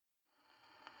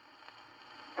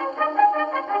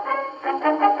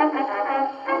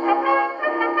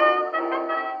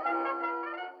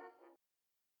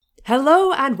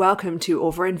and welcome to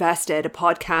Overinvested, a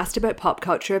podcast about pop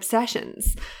culture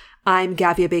obsessions. I'm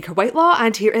Gavia Baker-Whitelaw,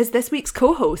 and here is this week's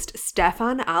co-host,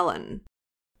 Steffan Allen.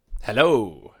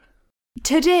 Hello.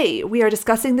 Today, we are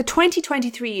discussing the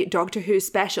 2023 Doctor Who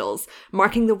specials,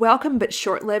 marking the welcome but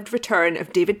short-lived return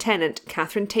of David Tennant,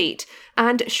 Catherine Tate,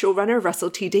 and showrunner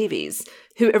Russell T Davies,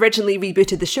 who originally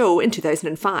rebooted the show in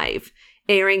 2005.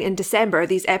 Airing in December,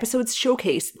 these episodes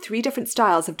showcase three different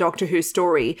styles of Doctor Who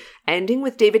story, ending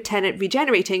with David Tennant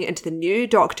regenerating into the new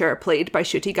Doctor played by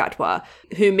Ncuti Gatwa,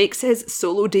 who makes his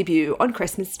solo debut on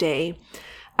Christmas Day.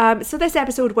 So this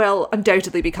episode will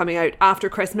undoubtedly be coming out after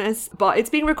Christmas, but it's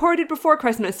being recorded before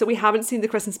Christmas, so we haven't seen the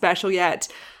Christmas special yet.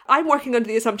 I'm working under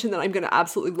the assumption that I'm going to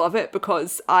absolutely love it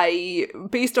because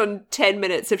based on 10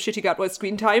 minutes of Ncuti Gatwa's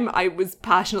screen time, I was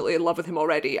passionately in love with him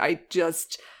already.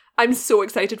 I'm so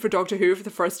excited for Doctor Who for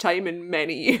the first time in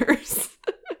many years.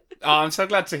 Oh, I'm so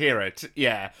glad to hear it.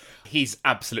 Yeah, he's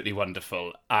absolutely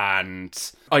wonderful,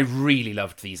 and I really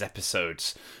loved these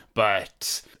episodes.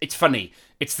 But it's funny,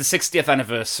 it's the 60th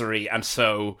anniversary, and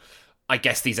so I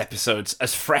guess these episodes,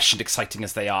 as fresh and exciting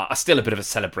as they are still a bit of a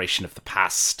celebration of the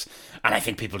past. And I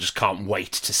think people just can't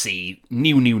wait to see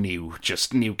new,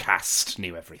 just new cast,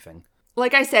 new everything.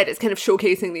 Like I said, it's kind of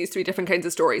showcasing these three different kinds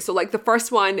of stories. So like the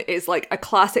first one is like a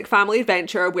classic family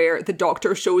adventure where the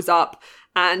Doctor shows up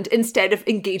and instead of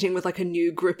engaging with like a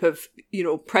new group of,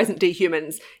 present day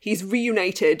humans, he's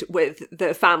reunited with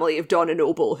the family of Donna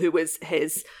Noble, who was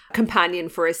his companion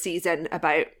for a season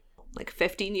about like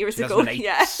 15 years ago.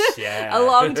 Yeah. A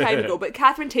long time ago. But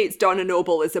Catherine Tate's Donna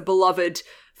Noble is a beloved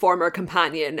former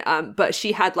companion, but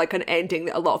she had like an ending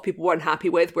that a lot of people weren't happy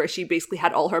with, where she basically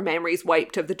had all her memories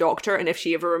wiped of the Doctor, and if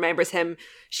she ever remembers him,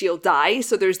 she'll die.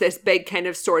 So there's this big kind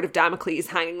of sword of Damocles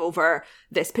hanging over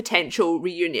this potential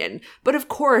reunion. But of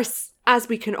course, as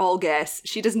we can all guess,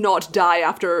 she does not die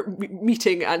after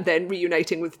meeting and then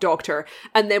reuniting with Doctor.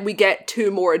 And then we get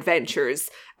two more adventures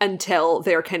until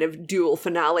their kind of dual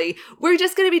finale. We're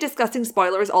just going to be discussing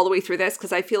spoilers all the way through this,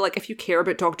 because I feel like if you care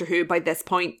about Doctor Who by this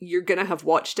point, you're going to have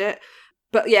watched it.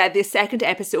 But yeah, the second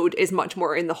episode is much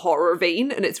more in the horror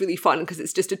vein, and it's really fun because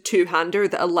it's just a two-hander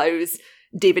that allows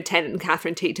David Tennant and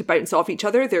Catherine Tate to bounce off each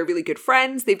other. They're really good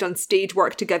friends. They've done stage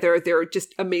work together. They're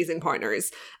just amazing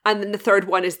partners. And then the third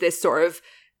one is this sort of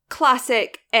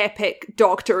classic, epic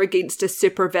Doctor against a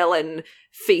supervillain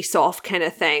face-off kind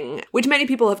of thing, which many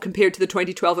people have compared to the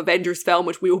 2012 Avengers film,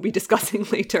 which we will be discussing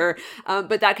later.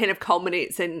 But that kind of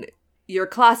culminates in your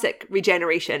classic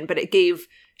regeneration, but it gave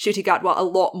Ncuti Gatwa a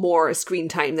lot more screen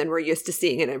time than we're used to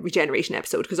seeing in a regeneration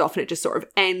episode, because often it just sort of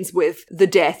ends with the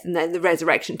death and then the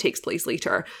resurrection takes place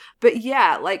later. But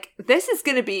yeah, like, this is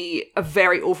going to be a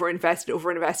very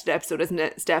overinvested episode, isn't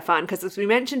it, Steffan? Because as we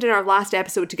mentioned in our last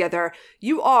episode together,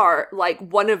 you are like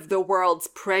one of the world's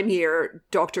premier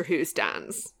Doctor Who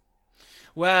stans.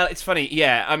 Well, it's funny,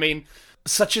 yeah. I mean,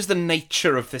 such is the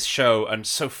nature of this show, and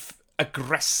so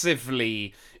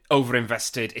aggressively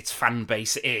overinvested its fan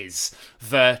base is,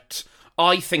 that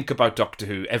I think about Doctor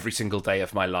Who every single day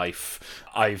of my life.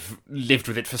 I've lived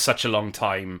with it for such a long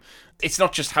time. It's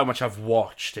not just how much I've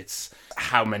watched, it's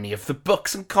how many of the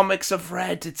books and comics I've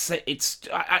read. It's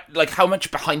like how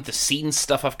much behind the scenes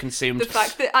stuff I've consumed. The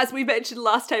fact that, as we mentioned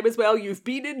last time as well, you've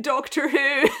been in Doctor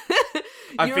Who.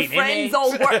 Your friends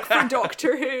all work for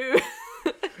Doctor Who.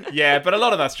 Yeah, but a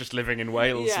lot of that's just living in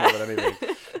Wales more than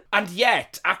anything. And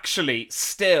yet, actually,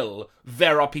 still,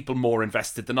 there are people more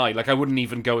invested than I. Like, I wouldn't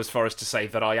even go as far as to say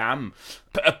that I am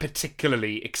a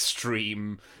particularly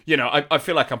extreme... I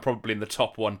feel like I'm probably in the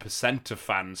top 1% of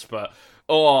fans, but...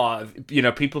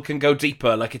 people can go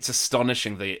deeper. Like, it's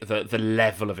astonishing, the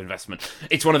level of investment.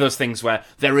 It's one of those things where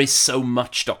there is so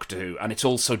much Doctor Who, and it's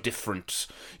all so different.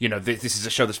 This is a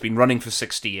show that's been running for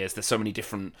 60 years. There's so many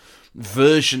different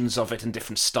versions of it and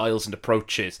different styles and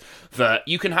approaches that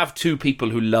you can have two people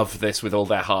who love this with all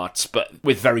their hearts, but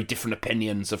with very different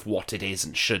opinions of what it is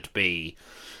and should be.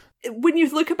 When you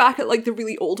look back at like the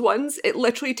really old ones, it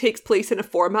literally takes place in a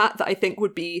format that I think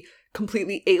would be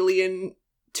completely alien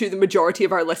to the majority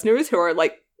of our listeners, who are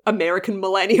like American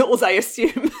millennials, I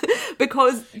assume,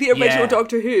 because the original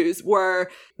Doctor Who's were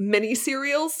mini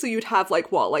serials. So you'd have like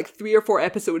 3 or 4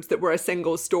 episodes that were a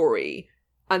single story,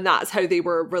 and that's how they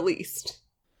were released.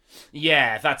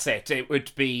 Yeah, that's it. It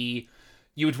would be,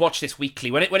 you would watch this weekly.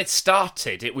 When it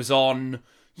started, it was on,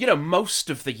 most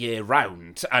of the year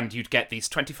round, and you'd get these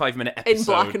 25-minute episodes. In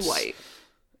black and white.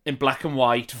 In black and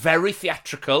white, very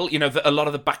theatrical. A lot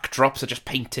of the backdrops are just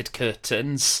painted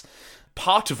curtains.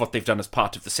 part of what they've done as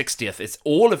part of the 60th is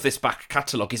all of this back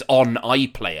catalogue is on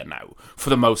iPlayer now, for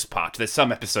the most part. There's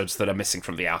some episodes that are missing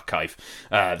from the archive.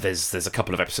 There's a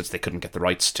couple of episodes they couldn't get the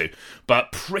rights to.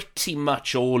 But pretty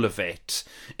much all of it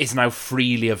is now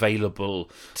freely available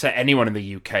to anyone in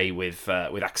the UK with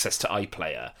access to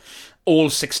iPlayer. All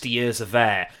 60 years are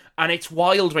there. And it's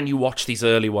wild when you watch these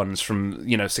early ones from,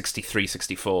 63,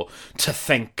 64, to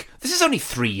think, this is only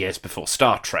 3 years before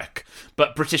Star Trek,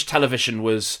 but British television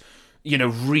was,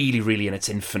 really, really in its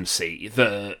infancy.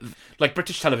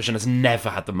 British television has never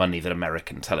had the money that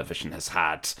American television has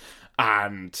had.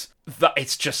 And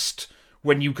it's just,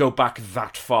 when you go back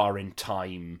that far in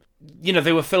time,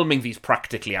 they were filming these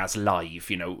practically as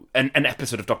live, an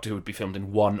episode of Doctor Who would be filmed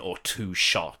in 1 or 2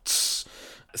 shots.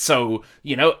 So,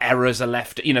 errors are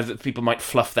left, that people might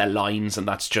fluff their lines, and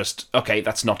that's just, okay,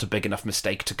 that's not a big enough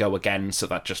mistake to go again, so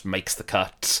that just makes the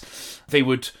cut. They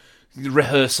would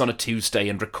rehearse on a Tuesday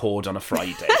and record on a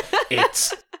Friday.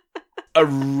 It's a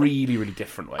really, really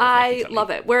different way. I love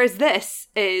it. Whereas this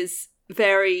is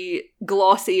very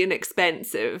glossy and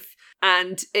expensive,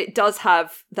 and it does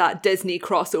have that Disney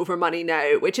crossover money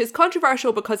now, which is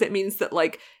controversial because it means that,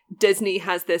 Disney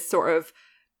has this sort of,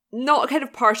 not a kind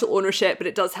of partial ownership, but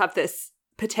it does have this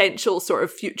potential sort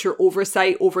of future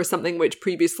oversight over something which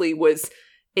previously was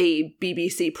a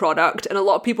BBC product. And a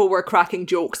lot of people were cracking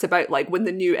jokes about when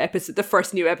the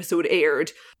first new episode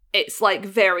aired, it's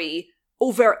very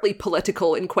overtly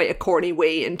political in quite a corny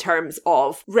way in terms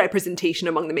of representation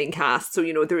among the main cast. So,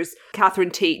 there's Catherine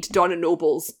Tate, Donna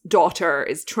Noble's daughter,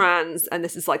 is trans, and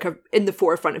this is in the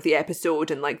forefront of the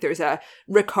episode, and there's a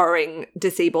recurring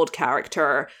disabled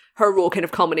character. Her role kind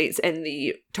of culminates in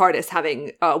the TARDIS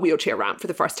having a wheelchair ramp for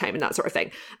the first time and that sort of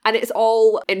thing. And it's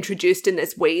all introduced in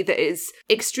this way that is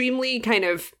extremely kind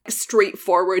of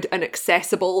straightforward and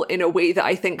accessible in a way that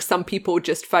I think some people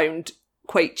just found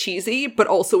quite cheesy, but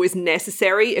also is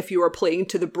necessary if you are playing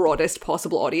to the broadest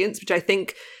possible audience, which I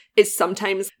think is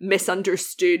sometimes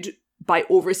misunderstood by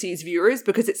overseas viewers,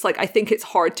 because it's I think it's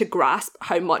hard to grasp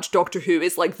how much Doctor Who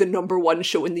is the number one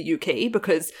show in the UK,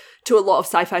 because to a lot of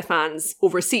sci-fi fans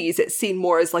overseas, it's seen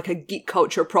more as a geek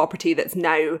culture property that's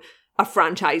now a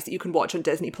franchise that you can watch on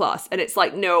Disney Plus. And it's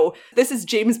no, this is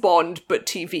James Bond, but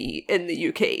TV in the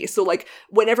UK. So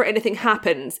whenever anything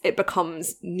happens, it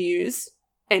becomes news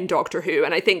in Doctor Who.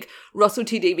 And I think Russell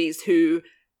T Davies, who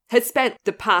has spent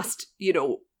the past,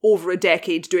 over a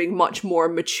decade doing much more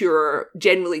mature,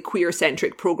 generally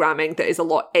queer-centric programming that is a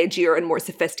lot edgier and more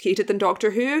sophisticated than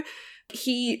Doctor Who,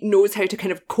 he knows how to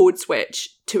kind of code switch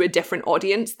to a different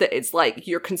audience that is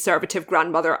your conservative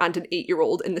grandmother and an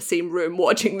 8-year-old in the same room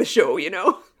watching the show,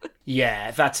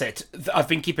 Yeah, that's it. I've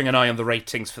been keeping an eye on the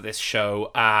ratings for this show,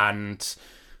 and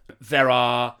there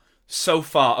are so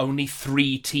far only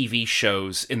 3 TV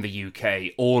shows in the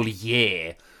UK all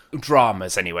year,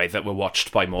 dramas anyway, that were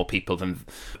watched by more people than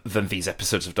these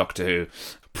episodes of Doctor Who.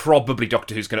 Probably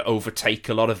Doctor Who's going to overtake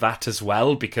a lot of that as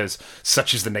well, because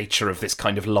such is the nature of this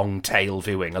kind of long tail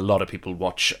viewing. A lot of people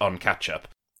watch on catch up.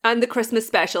 And the Christmas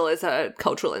special is a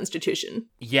cultural institution.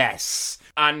 Yes.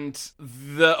 And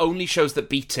the only shows that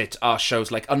beat it are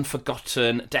shows like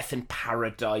Unforgotten, Death in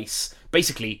Paradise,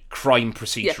 basically crime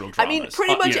procedural dramas. I mean,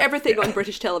 pretty much everything on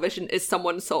British television is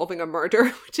someone solving a murder,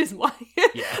 which is why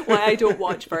I don't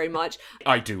watch very much.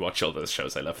 I do watch all those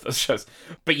shows. I love those shows.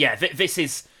 But yeah, this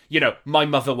is, my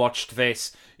mother watched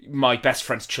this, my best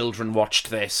friend's children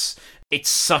watched this. It's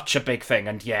such a big thing,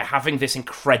 and having this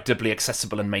incredibly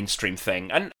accessible and mainstream thing,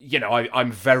 and,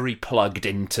 I'm very plugged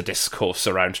into discourse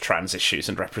around trans issues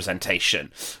and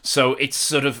representation, so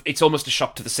it's almost a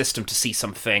shock to the system to see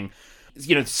something,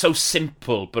 so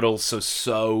simple, but also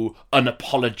so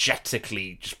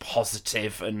unapologetically just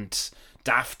positive and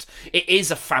daft. It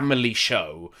is a family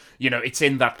show, it's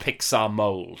in that Pixar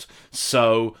mold.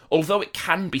 So, although it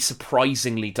can be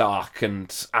surprisingly dark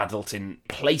and adult in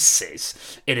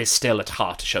places, it is still at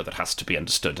heart a show that has to be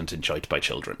understood and enjoyed by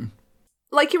children.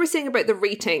 Like you were saying about the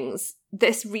ratings,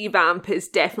 this revamp is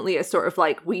definitely a sort of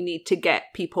we need to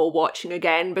get people watching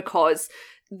again, because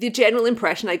the general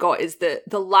impression I got is that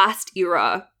the last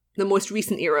era, the most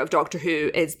recent era of Doctor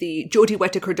Who, is the Jodie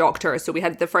Whittaker Doctor. So we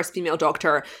had the first female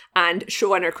Doctor and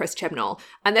showrunner Chris Chibnall.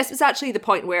 And this was actually the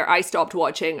point where I stopped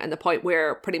watching and the point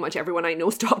where pretty much everyone I know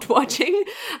stopped watching,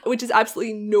 which is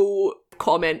absolutely no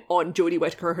comment on Jodie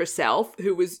Whittaker herself,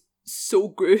 who was so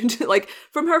good.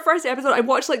 From her first episode, I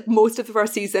watched most of the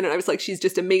first season and I was she's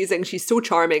just amazing. She's so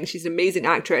charming. She's an amazing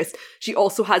actress. She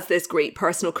also has this great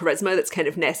personal charisma that's kind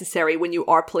of necessary when you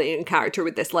are playing a character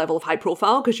with this level of high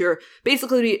profile, because you're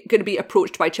basically going to be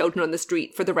approached by children on the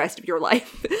street for the rest of your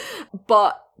life.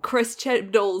 But Chris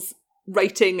Chibnall's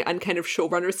writing and kind of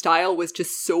showrunner style was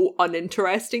just so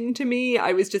uninteresting to me.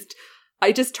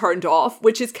 I just turned off,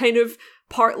 which is kind of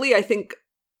partly, I think,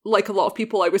 like a lot of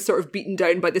people, I was sort of beaten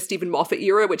down by the Stephen Moffat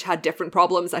era, which had different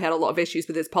problems. I had a lot of issues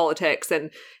with his politics and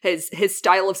his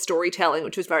style of storytelling,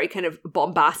 which was very kind of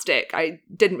bombastic. I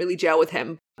didn't really gel with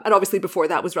him. And obviously before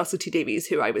that was Russell T Davies,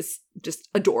 who I was just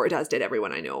adored, as did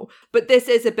everyone I know. But this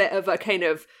is a bit of a kind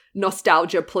of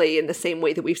nostalgia play in the same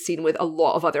way that we've seen with a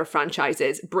lot of other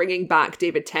franchises, bringing back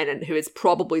David Tennant, who is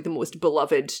probably the most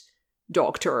beloved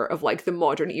Doctor of like the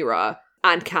modern era,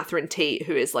 and Catherine Tate,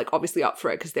 who is like obviously up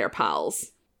for it because they're pals.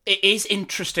 It is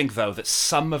interesting, though, that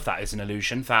some of that is an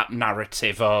illusion, that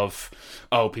narrative of,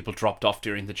 oh, people dropped off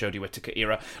during the Jodie Whittaker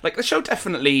era. Like, the show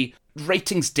definitely,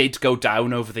 ratings did go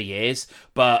down over the years,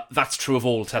 but that's true of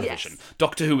all television. Yes.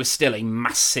 Doctor Who was still a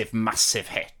massive, massive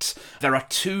hit. There are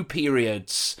two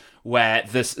periods where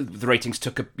the ratings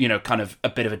took kind of a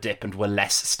bit of a dip and were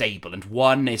less stable. And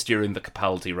one is during the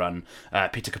Capaldi run.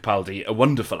 Peter Capaldi, a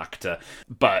wonderful actor,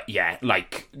 but yeah,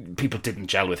 like people didn't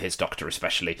gel with his Doctor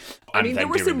especially. I mean, there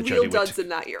were some real duds in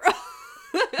that era.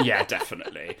 Yeah,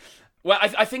 definitely. Well,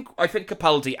 I think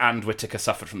Capaldi and Whittaker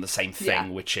suffered from the same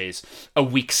thing, which is a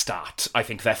weak start. I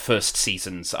think their first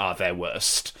seasons are their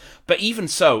worst. But even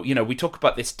so, we talk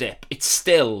about this dip. It's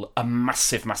still a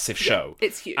massive, massive show. Yeah,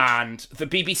 it's huge. And the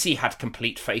BBC had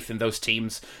complete faith in those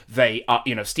teams. They are,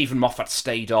 Stephen Moffat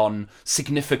stayed on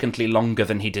significantly longer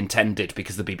than he'd intended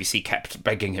because the BBC kept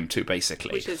begging him to,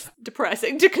 basically. Which is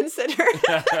depressing to consider.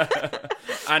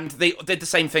 And they did the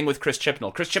same thing with Chris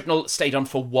Chibnall. Chris Chibnall stayed on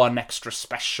for one extra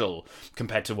special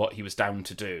compared to what he was down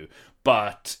to do.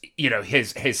 But,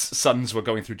 his sons were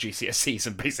going through GCSEs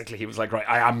and basically he was like, right,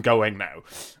 I am going now.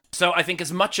 So I think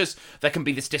as much as there can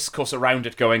be this discourse around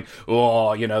it going,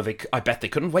 I bet they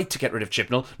couldn't wait to get rid of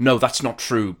Chibnall. No, that's not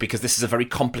true, because this is a very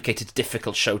complicated,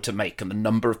 difficult show to make, and the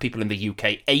number of people in the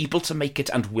UK able to make it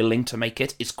and willing to make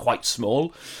it is quite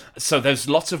small. So there's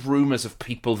lots of rumours of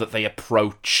people that they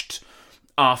approached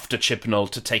after Chibnall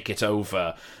to take it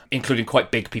over, including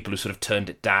quite big people who sort of turned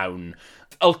it down.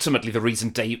 Ultimately, the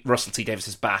reason Russell T Davies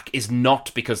is back is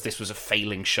not because this was a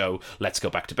failing show, let's go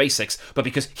back to basics, but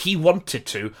because he wanted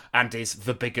to and is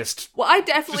the biggest... Well, I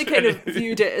definitely kind of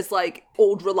viewed it as, like,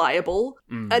 old reliable,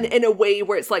 and in a way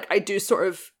where it's like, I do sort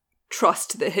of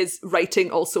trust that his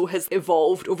writing also has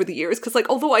evolved over the years, because, like,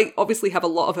 although I obviously have a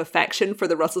lot of affection for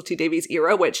the Russell T Davies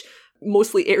era, which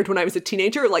mostly aired when I was a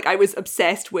teenager, like, I was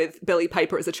obsessed with Billie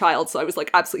Piper as a child, so I was,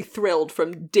 like, absolutely thrilled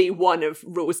from day one of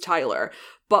Rose Tyler.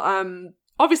 But,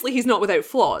 obviously, he's not without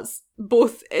flaws,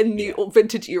 both in the old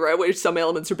vintage era, where some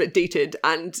elements are a bit dated,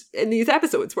 and in these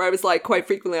episodes where I was like, quite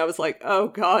frequently, I was like, oh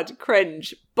God,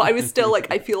 cringe. But I was still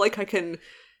like, I feel like I can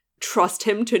trust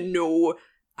him to know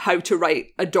how to write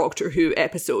a Doctor Who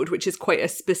episode, which is quite a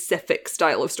specific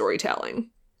style of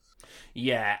storytelling.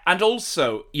 Yeah, and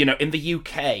also, in the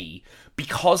UK,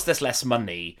 because there's less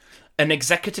money, an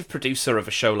executive producer of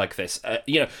a show like this,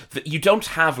 you don't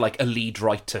have like a lead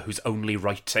writer who's only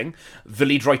writing. The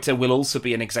lead writer will also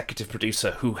be an executive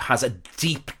producer who has a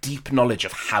deep, deep knowledge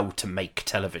of how to make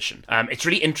television. It's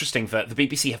really interesting that the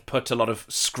BBC have put a lot of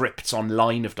scripts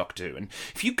online of Doctor Who, and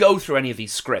if you go through any of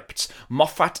these scripts,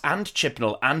 Moffat and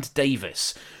Chibnall and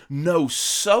Davies know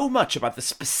so much about the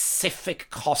specific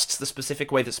costs, the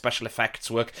specific way that special effects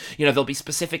work. There'll be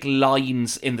specific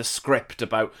lines in the script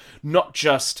about not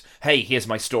just, hey, here's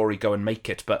my story, go and make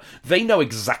it, but they know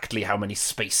exactly how many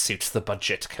spacesuits the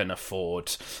budget can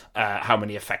afford, how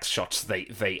many effects shots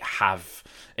they have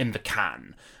in the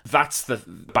can. That's the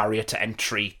barrier to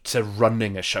entry to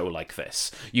running a show like this.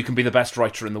 You can be the best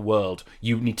writer in the world.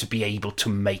 You need to be able to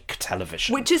make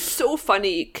television. Which is so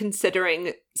funny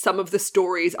considering some of the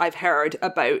stories I've heard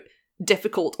about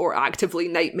difficult or actively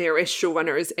nightmarish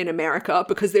showrunners in America,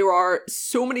 because there are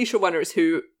so many showrunners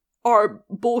who are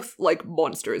both like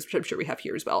monsters, which I'm sure we have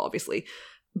here as well, obviously,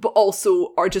 but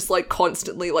also are just like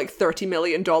constantly like $30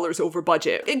 million over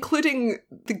budget, including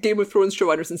the Game of Thrones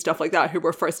showrunners and stuff like that who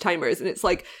were first timers. And it's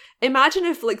like, imagine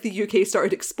if like the UK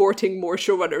started exporting more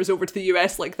showrunners over to the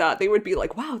US like that. They would be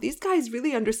like, wow, these guys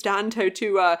really understand how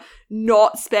to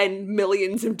not spend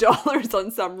millions of dollars on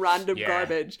some random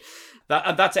garbage.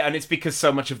 That's it, and it's because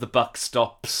so much of the buck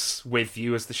stops with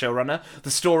you as the showrunner.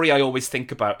 The story I always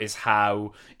think about is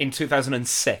how, in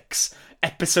 2006,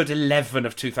 episode 11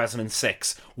 of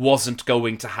 2006 wasn't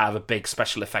going to have a big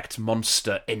special effects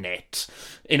monster in it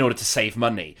in order to save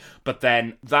money. But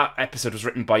then that episode was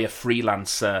written by a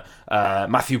freelancer,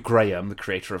 Matthew Graham, the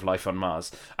creator of Life on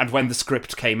Mars. And when the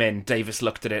script came in, Davis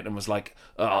looked at it and was like,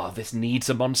 oh, this needs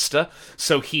a monster.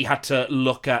 So he had to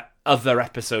look at other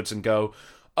episodes and go,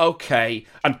 okay,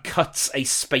 and cuts a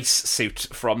spacesuit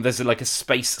from... There's like a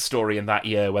space story in that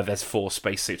year where there's 4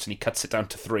 spacesuits, and he cuts it down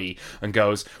to 3 and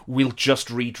goes, we'll just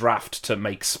redraft to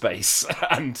make space.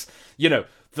 And, you know,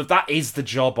 that is the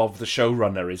job of the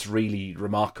showrunner is really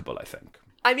remarkable, I think.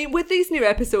 I mean, with these new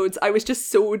episodes, I was just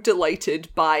so delighted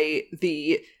by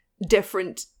the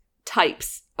different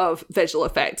types of visual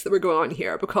effects that were going on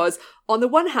here, because on the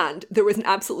one hand, there was an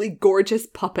absolutely gorgeous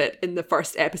puppet in the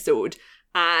first episode,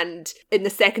 and in the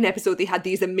second episode, they had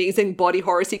these amazing body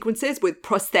horror sequences with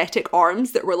prosthetic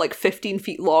arms that were like 15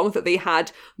 feet long that they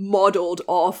had modelled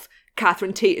off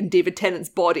Catherine Tate and David Tennant's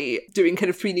body, doing kind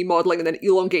of 3D modelling and then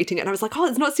elongating it. And I was like, oh,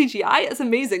 it's not CGI. It's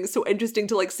amazing. It's so interesting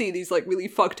to like see these like really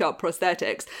fucked up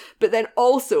prosthetics. But then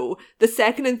also the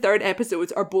second and third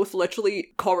episodes are both literally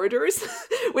corridors,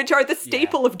 which are the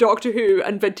staple of Doctor Who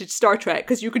and vintage Star Trek,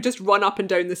 because you could just run up and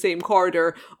down the same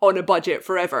corridor on a budget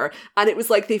forever. And it was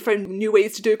like they found new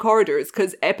ways to do corridors,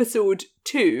 because episode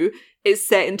 2 is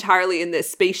set entirely in this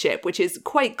spaceship, which is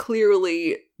quite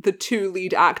clearly the 2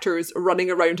 lead actors running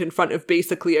around in front of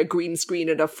basically a green screen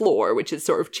and a floor, which is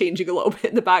sort of changing a little bit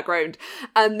in the background.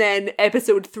 And then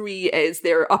episode 3 is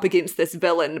they're up against this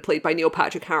villain played by Neil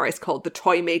Patrick Harris called the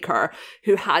Toymaker,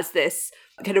 who has this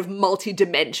kind of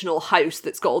multi-dimensional house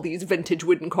that's got all these vintage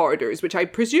wooden corridors, which I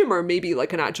presume are maybe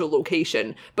like an actual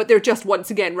location, but they're just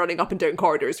once again running up and down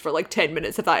corridors for like 10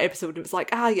 minutes of that episode. It was like,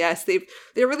 yes, they're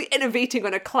really innovating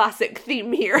on a classic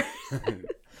theme here.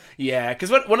 Yeah, because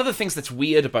one of the things that's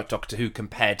weird about Doctor Who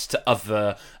compared to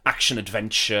other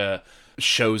action-adventure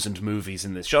shows and movies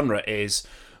in this genre is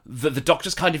that the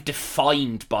Doctor's kind of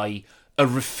defined by a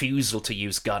refusal to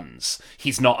use guns.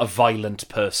 He's not a violent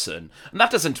person. And that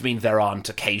doesn't mean there aren't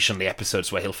occasionally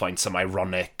episodes where he'll find some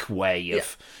ironic way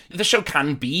of... Yeah. The show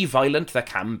can be violent, there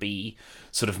can be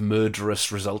sort of murderous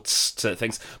results to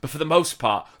things, but for the most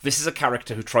part, this is a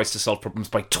character who tries to solve problems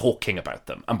by talking about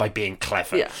them and by being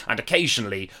clever, and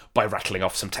occasionally by rattling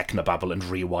off some technobabble and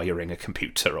rewiring a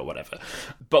computer or whatever.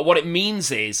 But what it means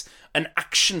is an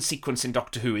action sequence in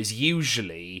Doctor Who is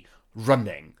usually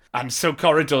running. And so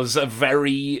corridors are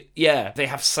very, they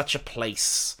have such a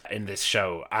place in this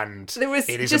show, and there was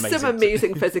just some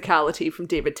amazing physicality from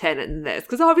David Tennant in this,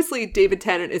 because obviously David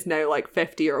Tennant is now like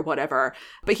 50 or whatever,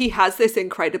 but he has this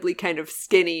incredibly kind of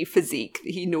skinny physique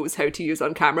that he knows how to use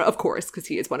on camera, of course, because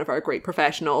he is one of our great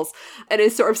professionals, and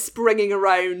is sort of springing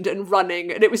around and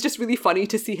running, and it was just really funny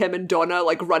to see him and Donna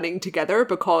like running together,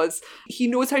 because he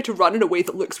knows how to run in a way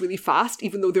that looks really fast,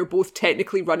 even though they're both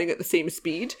technically running at the same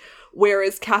speed.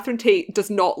 Whereas Catherine Tate does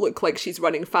not look like she's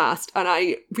running fast. And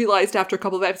I realised after a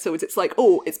couple of episodes, it's like,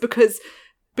 oh, it's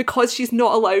because she's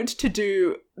not allowed to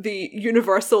do the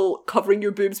universal covering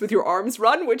your boobs with your arms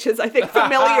run, which is, I think,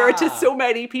 familiar to so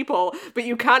many people, but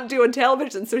you can't do on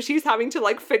television. So she's having to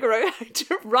like figure out how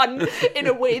to run in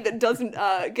a way that doesn't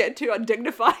get too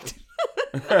undignified.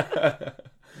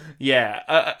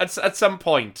 Yeah, at some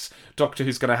point, Doctor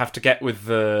Who's going to have to get with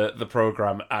the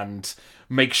programme and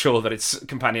make sure that its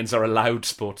companions are allowed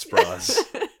sports bras.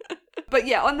 But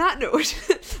yeah, on that note,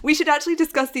 we should actually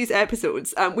discuss these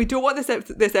episodes. We don't want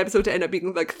this episode to end up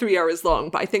being like 3 hours long,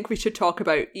 but I think we should talk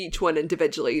about each one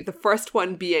individually. The first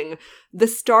one being The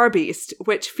Star Beast,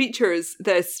 which features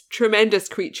this tremendous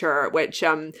creature, which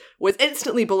was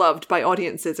instantly beloved by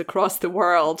audiences across the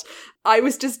world. I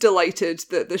was just delighted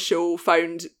that the show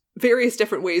found various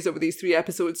different ways over these 3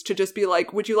 episodes to just be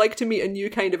like, would you like to meet a new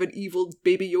kind of an evil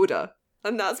baby Yoda?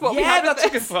 And that's what we have. Yeah, that's a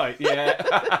good point.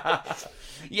 Yeah.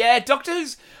 Yeah, Doctor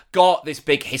Who's got this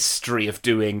big history of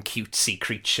doing cutesy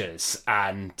creatures.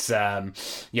 And,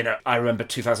 I remember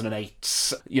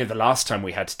 2008, the last time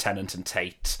we had Tennant and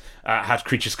Tate, had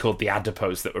creatures called the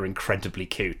Adipose that were incredibly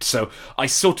cute. So I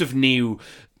sort of knew...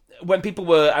 When people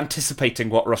were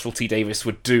anticipating what Russell T Davies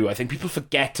would do, I think people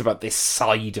forget about this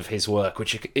side of his work,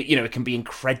 which, it can be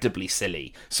incredibly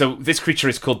silly. So this creature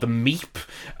is called the Meep,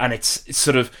 and it's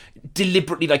sort of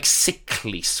deliberately, like,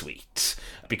 sickly sweet.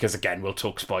 Because, again, we'll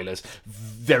talk spoilers,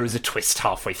 there is a twist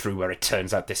halfway through where it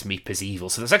turns out this Meep is evil.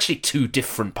 So there's actually 2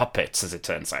 different puppets, as it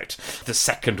turns out. The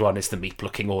second one is the Meep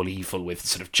looking all evil with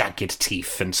sort of jagged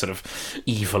teeth and sort of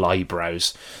evil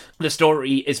eyebrows. The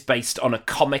story is based on a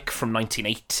comic from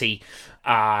 1980,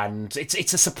 and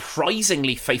it's a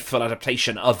surprisingly faithful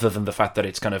adaptation, other than the fact that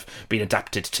it's kind of been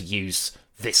adapted to use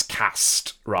this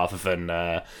cast rather than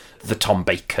the Tom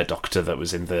Baker Doctor that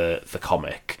was in the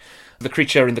comic. The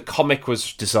creature in the comic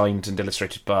was designed and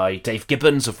illustrated by Dave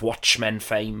Gibbons of Watchmen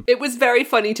fame. It was very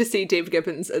funny to see Dave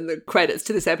Gibbons in the credits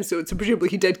to this episode, so presumably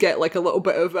he did get like a little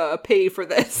bit of pay for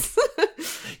this.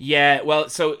 Yeah, well,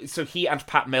 so he and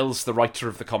Pat Mills, the writer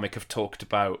of the comic, have talked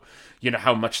about,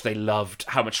 how much they loved,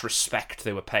 how much respect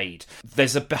they were paid.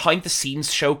 There's a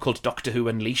behind-the-scenes show called Doctor Who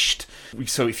Unleashed.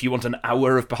 So if you want an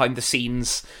hour of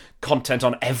behind-the-scenes content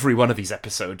on every one of these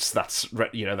episodes, that's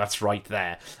right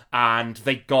there. And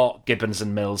they got Gibbons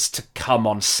and Mills to come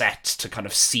on set to kind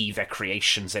of see their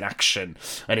creations in action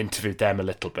and interviewed them a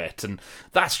little bit. And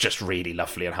that's just really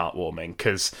lovely and heartwarming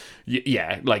because,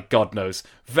 like God knows,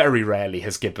 very rarely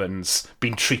has Gibbons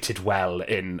been treated well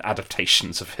in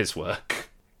adaptations of his work.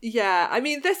 Yeah, I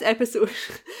mean, this episode,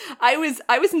 I was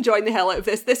enjoying the hell out of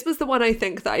this. This was the one I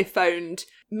think that I found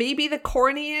maybe the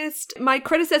corniest. My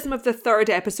criticism of the third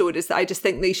episode is that I just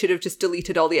think they should have just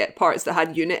deleted all the parts that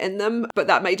had Unit in them, but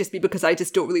that might just be because I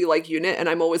just don't really like Unit, and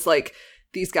I'm always like,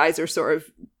 these guys are sort of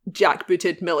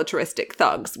jackbooted militaristic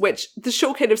thugs, which the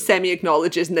show kind of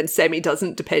semi-acknowledges and then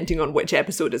semi-doesn't, depending on which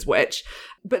episode is which.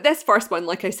 But this first one,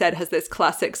 like I said, has this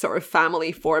classic sort of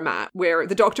family format where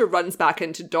the Doctor runs back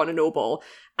into Donna Noble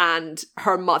and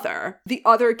her mother. The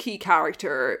other key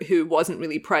character who wasn't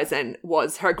really present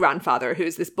was her grandfather,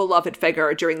 who's this beloved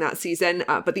figure during that season,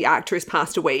 but the actor has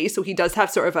passed away, so he does have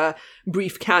sort of a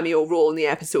brief cameo role in the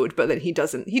episode, but then he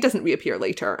doesn't reappear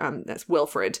later. That's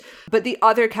Wilfred. But the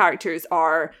other characters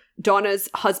are Donna's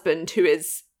husband, who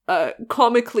is a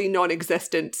comically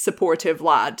non-existent supportive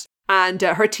lad, and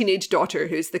her teenage daughter,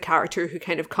 who's the character who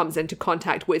kind of comes into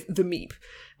contact with the Meep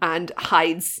and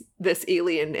hides this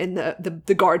alien in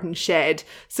the garden shed.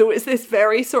 So it's this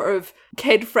very sort of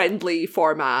kid-friendly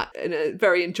format in a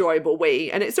very enjoyable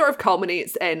way. And it sort of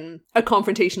culminates in a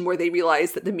confrontation where they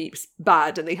realise that the Meep's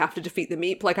bad and they have to defeat the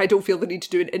Meep. Like, I don't feel the need to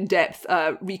do an in-depth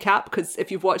recap, because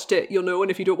if you've watched it, you'll know, and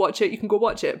if you don't watch it, you can go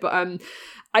watch it. But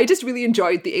I just really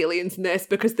enjoyed the aliens in this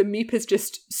because the Meep is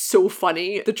just so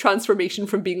funny. The transformation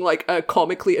from being like a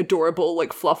comically adorable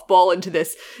like fluff ball into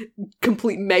this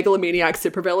complete megalomaniac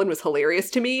supervillain was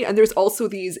hilarious to me. And there's also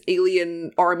these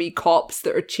alien army cops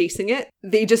that are chasing it.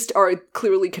 They just are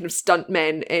clearly kind of stunt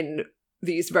men in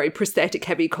these very prosthetic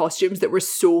heavy costumes that were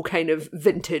so kind of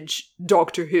vintage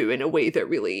Doctor Who in a way that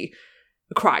really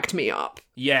cracked me up.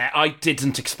 Yeah, I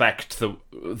didn't expect the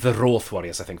Wraith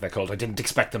Warriors, I think they're called. I didn't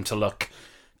expect them to look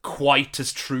quite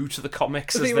as true to the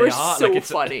comics as they were are. So like,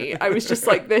 funny. I was just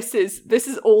like, this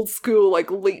is old school, like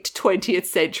late 20th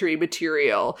century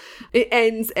material. It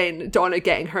ends in Donna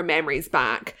getting her memories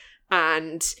back,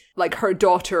 and like her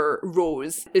daughter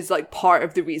Rose is like part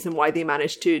of the reason why they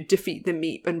managed to defeat the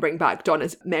Meep and bring back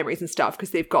Donna's memories and stuff,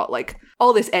 because they've got like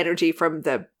all this energy from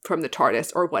the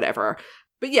TARDIS or whatever.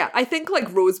 But yeah, I think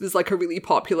like Rose was like a really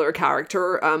popular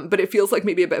character, but it feels like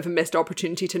maybe a bit of a missed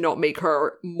opportunity to not make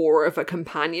her more of a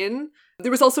companion.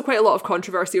 There was also quite a lot of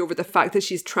controversy over the fact that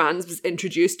she's trans was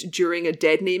introduced during a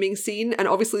dead naming scene. And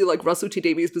obviously like Russell T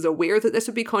Davies was aware that this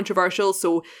would be controversial.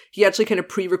 So he actually kind of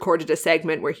pre-recorded a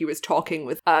segment where he was talking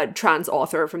with a trans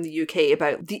author from the UK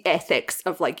about the ethics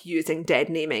of like using dead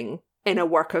naming in a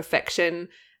work of fiction.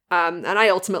 And I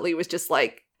ultimately was just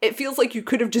like, it feels like you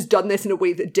could have just done this in a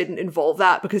way that didn't involve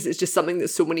that, because it's just something that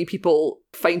so many people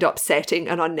find upsetting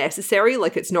and unnecessary.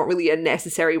 Like, it's not really a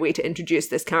necessary way to introduce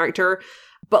this character,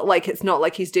 but like, it's not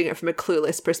like he's doing it from a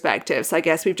clueless perspective. So I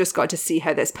guess we've just got to see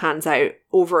how this pans out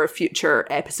over future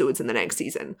episodes in the next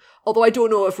season. Although I don't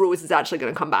know if Rose is actually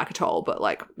going to come back at all, but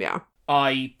like, yeah.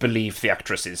 I believe the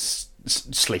actress is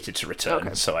slated to return,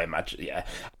 okay. So I imagine, yeah.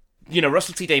 You know,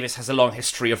 Russell T Davies has a long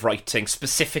history of writing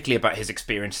specifically about his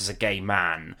experience as a gay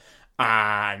man.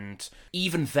 And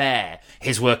even there,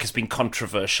 his work has been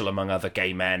controversial among other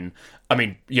gay men. I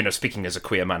mean, you know, speaking as a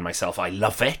queer man myself, I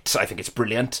love it. I think it's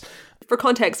brilliant. For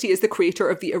context, he is the creator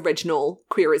of the original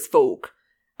Queer as Folk.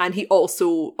 And he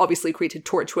also obviously created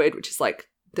Torchwood, which is like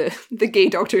the gay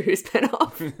Doctor Who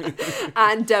spin-off.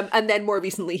 and then more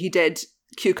recently he did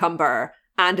Cucumber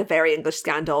and A Very English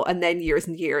Scandal, and then Years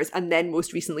and Years, and then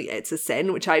most recently It's a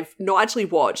Sin, which I've not actually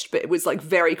watched, but it was like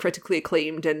very critically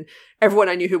acclaimed, and everyone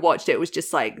I knew who watched it was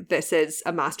just like, this is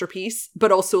a masterpiece.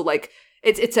 But also like,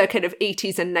 it's a kind of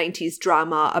 80s and 90s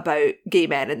drama about gay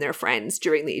men and their friends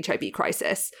during the HIV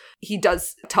crisis. He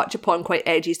does touch upon quite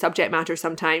edgy subject matter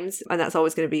sometimes, and that's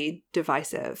always going to be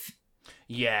divisive.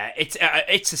 Yeah,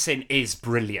 It's a Sin is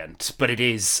brilliant, but it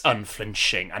is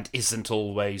unflinching and isn't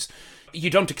always... You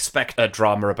don't expect a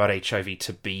drama about HIV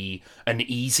to be an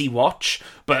easy watch,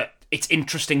 but it's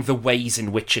interesting the ways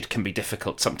in which it can be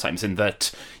difficult sometimes, in that,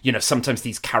 you know, sometimes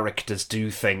these characters do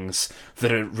things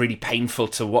that are really painful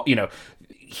to what, you know,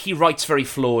 he writes very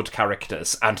flawed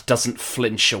characters and doesn't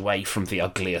flinch away from the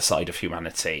uglier side of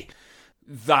humanity.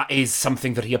 That is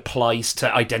something that he applies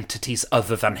to identities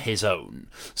other than his own.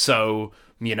 So,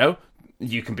 you know,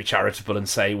 you can be charitable and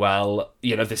say, well,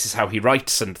 you know, this is how he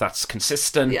writes and that's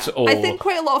consistent. Yeah. Or... I think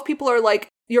quite a lot of people are like,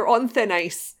 you're on thin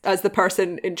ice as the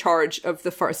person in charge of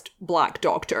the first Black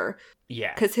Doctor.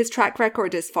 Yeah. Because his track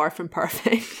record is far from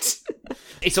perfect.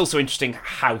 It's also interesting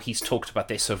how he's talked about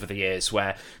this over the years,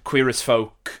 where Queer as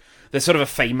Folk... There's sort of a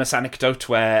famous anecdote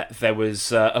where there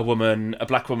was a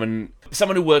black woman,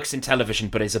 someone who works in television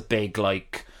but is a big,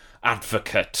 like,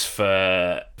 advocate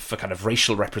for kind of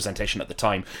racial representation at the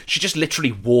time. She just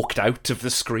literally walked out of the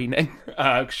screening.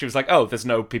 She was like, oh, there's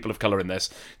no people of colour in this.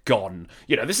 Gone.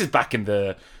 You know, this is back in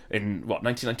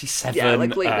 1997? Yeah,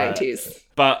 like late 90s.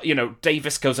 But, you know,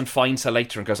 Davies goes and finds her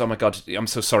later and goes, oh my God, I'm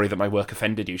so sorry that my work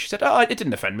offended you. She said, oh, it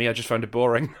didn't offend me, I just found it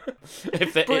boring.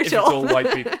 if it's all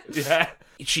white people. Yeah.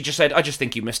 She just said, I just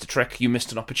think you missed a trick, you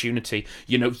missed an opportunity.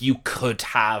 You know, you could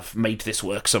have made this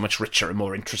work so much richer and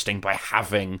more interesting by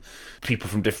having people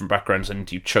from different backgrounds,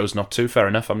 and you chose not to. Fair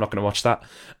enough, I'm not going to watch that.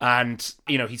 And,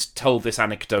 you know, he's told this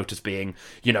anecdote as being,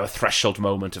 you know, a threshold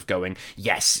moment of going,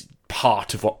 yes,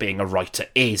 part of what being a writer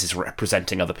is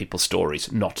representing other people's stories,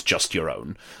 not just your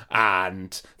own.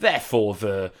 And therefore,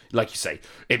 like you say,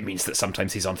 it means that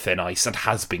sometimes he's on thin ice and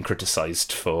has been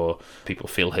criticised for people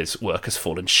feel his work has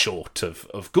fallen short of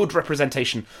good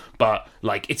representation. But,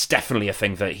 like, it's definitely a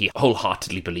thing that he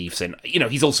wholeheartedly believes in. You know,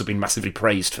 he's also been massively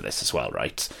praised for this as well,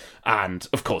 right? And,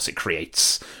 of course, it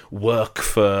creates work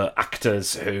for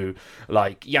actors who,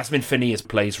 like, Yasmin Finney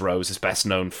plays Rose, is best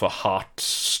known for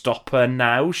Heartstopper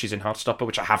now. She's in Heartstopper,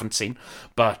 which I haven't seen.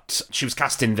 But she was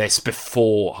cast in this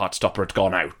before Heartstopper had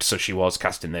gone out, so she was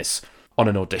cast in this on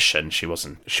an audition. She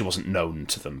wasn't known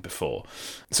to them before.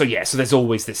 So, yeah, so there's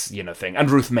always this, you know, thing. And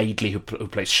Ruth Madeley, who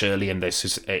plays Shirley in this,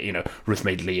 who's, you know, Ruth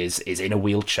Madeley is in a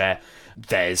wheelchair.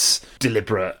 There's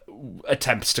deliberate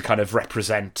attempts to kind of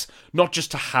represent, not just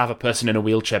to have a person in a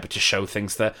wheelchair, but to show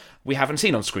things that we haven't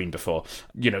seen on screen before.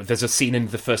 You know, there's a scene in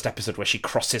the first episode where she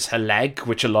crosses her leg,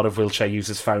 which a lot of wheelchair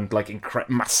users found, like,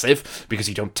 massive, because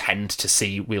you don't tend to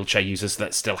see wheelchair users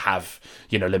that still have,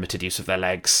 you know, limited use of their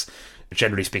legs.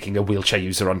 Generally speaking, a wheelchair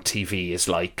user on TV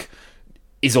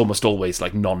is almost always,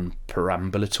 like,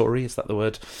 non-perambulatory, is that the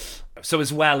word? So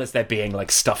as well as there being,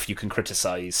 like, stuff you can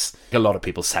criticise, a lot of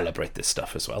people celebrate this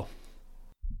stuff as well.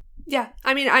 Yeah,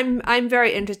 I mean, I'm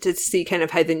very interested to see kind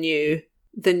of how the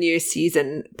new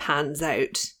season pans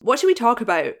out. What should we talk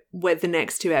about with the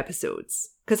next two episodes?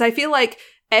 Because I feel like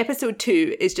episode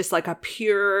 2 is just like a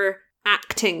pure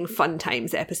acting fun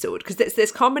times episode, because it's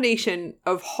this combination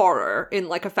of horror in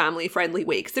like a family friendly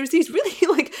way, because there's these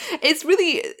really like, it's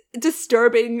really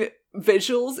disturbing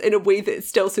visuals in a way that's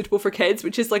still suitable for kids,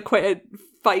 which is like quite a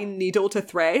fine needle to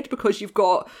thread, because you've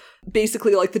got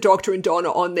basically like the Doctor and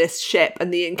Donna on this ship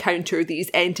and they encounter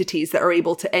these entities that are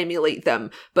able to emulate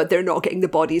them, but they're not getting the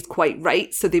bodies quite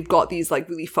right, so they've got these like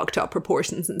really fucked up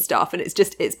proportions and stuff, and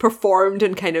it's performed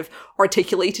and kind of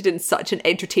articulated in such an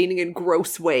entertaining and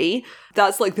gross way.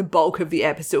 That's like the bulk of the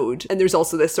episode. And there's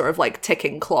also this sort of like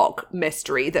ticking clock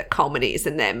mystery that culminates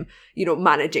in them, you know,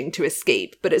 managing to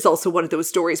escape, but it's also one of those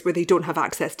stories where they don't have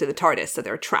access to the TARDIS, so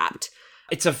they're trapped.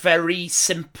 It's a very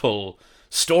simple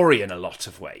story in a lot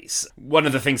of ways. One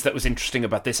of the things that was interesting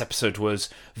about this episode was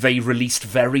they released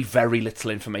very, very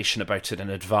little information about it in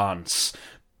advance.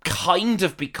 Kind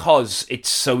of because it's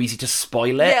so easy to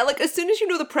spoil it. Yeah, like as soon as you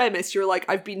know the premise, you're like,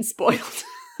 I've been spoiled.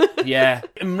 Yeah,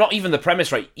 not even the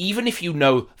premise, right? Even if you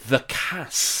know the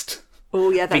cast.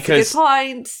 Oh yeah, that's a good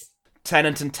point.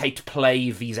 Tennant and Tate play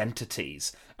these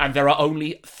entities, and there are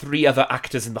only 3 other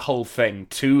actors in the whole thing.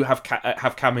 2 have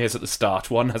cameos at the start,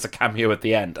 1 has a cameo at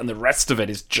the end, and the rest of it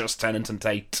is just Tennant and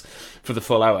Tate for the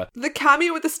full hour. The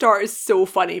cameo at the start is so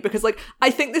funny, because like,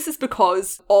 I think this is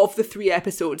because of the 3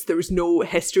 episodes, there was no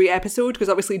history episode, because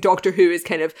obviously Doctor Who is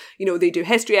kind of, you know, they do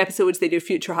history episodes, they do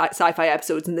future sci-fi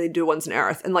episodes, and they do ones on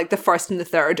Earth, and like the first and the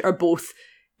third are both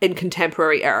in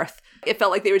contemporary Earth. It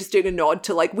felt like they were just doing a nod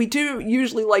to like, we do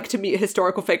usually like to meet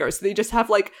historical figures. So they just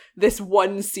have like this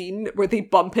one scene where they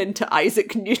bump into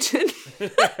Isaac Newton.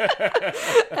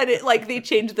 And it like, they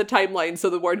changed the timeline. So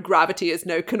the word gravity is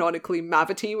now canonically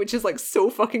mavity, which is like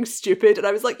so fucking stupid. And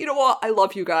I was like, you know what? I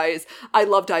love you guys. I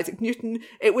loved Isaac Newton.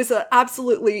 It was an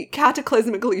absolutely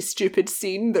cataclysmically stupid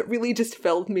scene that really just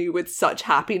filled me with such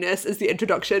happiness as the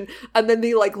introduction. And then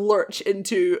they like lurch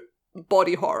into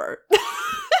body horror.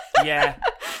 Yeah.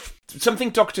 Something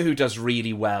Doctor Who does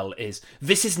really well is,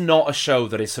 this is not a show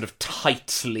that is sort of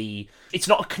tightly, it's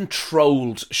not a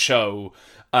controlled show,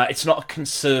 it's not a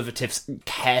conservative,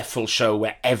 careful show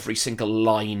where every single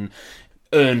line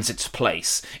earns its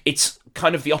place. It's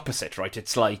kind of the opposite, right?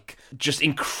 It's like just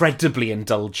incredibly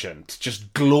indulgent,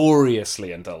 just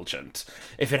gloriously indulgent.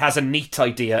 If it has a neat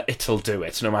idea, it'll do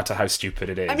it, no matter how stupid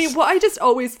it is. I mean, what I just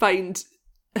always find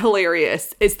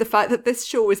hilarious is the fact that this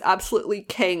show is absolutely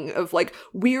king of like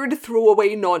weird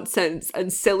throwaway nonsense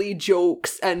and silly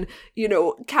jokes and, you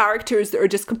know, characters that are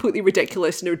just completely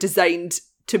ridiculous and are designed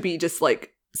to be just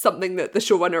like something that the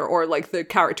showrunner or like the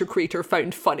character creator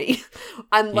found funny.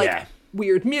 And like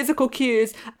weird musical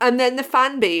cues, and then the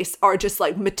fan base are just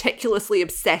like meticulously,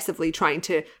 obsessively trying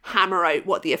to hammer out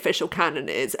what the official canon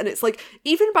is. And it's like,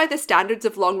 even by the standards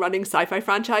of long-running sci-fi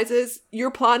franchises,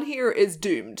 your plan here is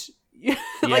doomed.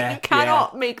 Like, you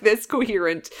cannot make this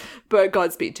coherent, but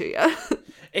Godspeed to you.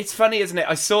 It's funny, isn't it?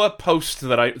 I saw a post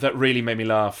that really made me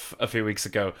laugh a few weeks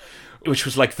ago, which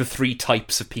was like the 3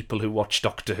 types of people who watch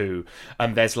Doctor Who.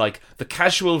 And there's like the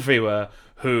casual viewer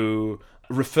who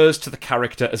refers to the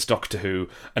character as Doctor Who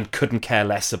and couldn't care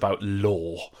less about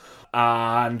lore.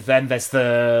 And then there's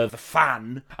the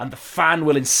fan, and the fan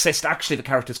will insist actually the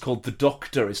character's called the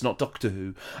Doctor, it's not Doctor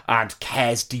Who, and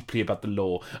cares deeply about the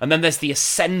lore. And then there's the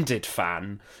ascended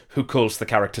fan who calls the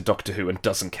character Doctor Who and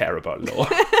doesn't care about lore.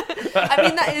 I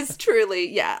mean, that is truly,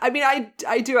 yeah. I mean,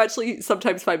 I do actually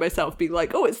sometimes find myself being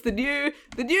like, oh, it's the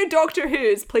new Doctor Who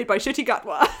is played by Ncuti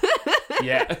Gatwa.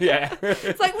 Yeah.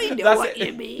 It's like, we know what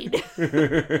you mean.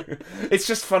 It's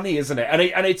just funny, isn't it?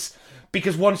 And it's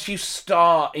because once you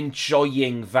start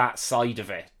enjoying that side of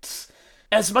it,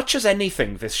 as much as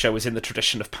anything, this show is in the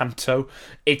tradition of panto.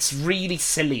 It's really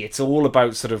silly. It's all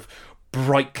about sort of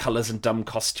bright colours and dumb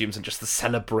costumes and just the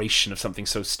celebration of something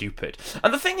so stupid.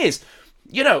 And the thing is,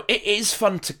 you know, it is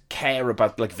fun to care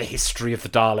about, like, the history of the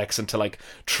Daleks and to, like,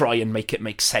 try and make it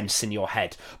make sense in your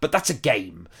head. But that's a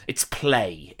game. It's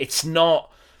play. It's not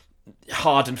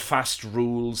hard and fast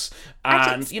rules.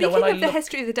 And, actually, speaking of the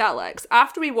history of the Daleks,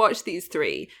 after we watched these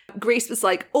 3, Grace was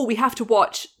like, oh, we have to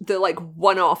watch the, like,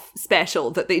 one-off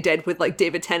special that they did with, like,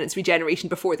 David Tennant's regeneration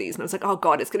before these. And I was like, oh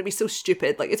god, it's going to be so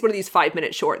stupid. Like, it's one of these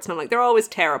 5-minute shorts. And I'm like, they're always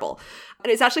terrible.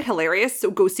 And it's actually hilarious,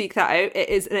 so go seek that out. It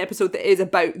is an episode that is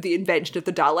about the invention of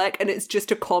the Dalek, and it's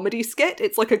just a comedy skit.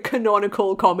 It's like a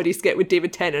canonical comedy skit with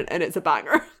David Tennant, and it's a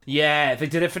banger. Yeah, they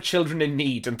did it for Children in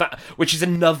Need, and that, which is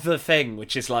another thing,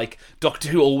 which is like, Doctor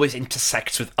Who always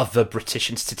intersects with other British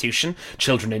institution.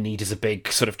 Children in Need is a big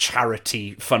sort of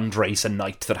charity fundraiser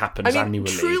night that happens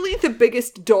annually. Truly the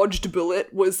biggest dodged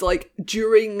bullet was like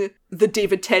during the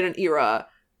David Tennant era,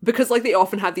 because, like, they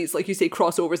often have these, like you say,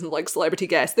 crossovers and, like, celebrity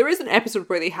guests. There is an episode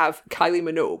where they have Kylie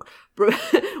Minogue,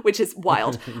 which is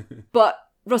wild. But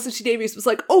Russell T Davies was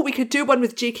like, oh, we could do one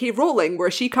with J.K. Rowling,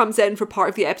 where she comes in for part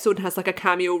of the episode and has, like, a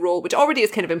cameo role, which already is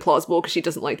kind of implausible because she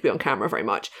doesn't like to be on camera very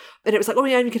much. And it was like, oh,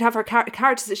 yeah, and we could have her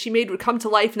characters that she made would come to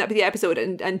life and that'd be the episode.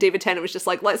 And David Tennant was just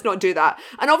like, let's not do that.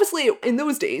 And obviously, in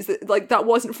those days, like, that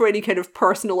wasn't for any kind of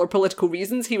personal or political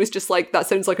reasons. He was just like, that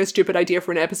sounds like a stupid idea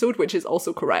for an episode, which is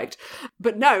also correct.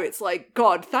 But now it's like,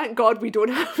 God, thank God we don't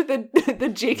have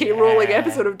the J.K. Rowling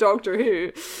episode of Doctor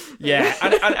Who. Yeah,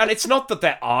 and it's not that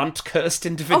there aren't cursed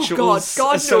individuals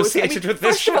associated with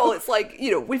this show. First of all, it's like, you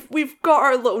know, we've got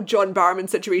our little John Barrowman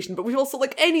situation, but we've also,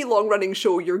 like, any long-running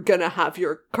show, you're gonna have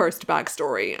your cursed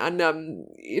backstory, and,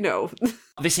 you know...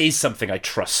 This is something I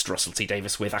trust Russell T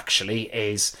Davies with, actually,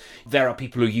 is there are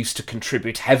people who used to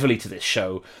contribute heavily to this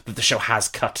show that the show has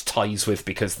cut ties with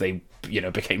because they, you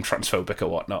know, became transphobic or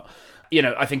whatnot. You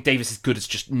know, I think Davies is good at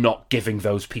just not giving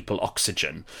those people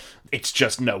oxygen. It's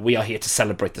just, no, we are here to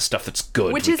celebrate the stuff that's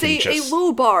good. Which is a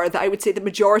low bar that I would say the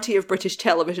majority of British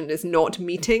television is not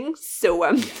meeting. So,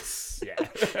 yes, yeah.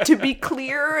 To be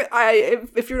clear,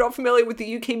 if you're not familiar with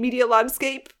the UK media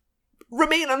landscape,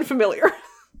 remain unfamiliar.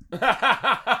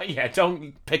 Yeah,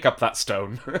 don't pick up that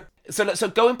stone. So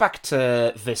going back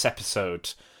to this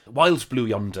episode, Wild Blue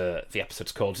Yonder, the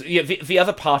episode's called. The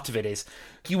other part of it is,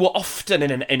 you will often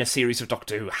in a series of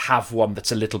Doctor Who have one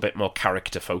that's a little bit more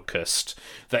character focused,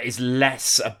 that is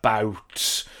less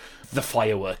about the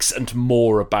fireworks and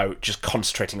more about just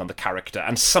concentrating on the character.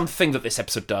 And something that this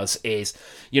episode does is,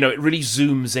 you know, it really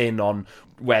zooms in on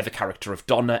where the character of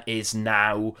Donna is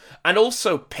now, and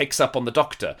also picks up on the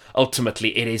Doctor.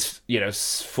 Ultimately, it is, you know,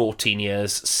 14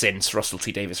 years since Russell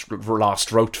T Davies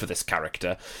last wrote for this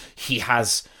character. He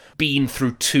has been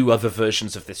through 2 other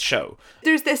versions of this show.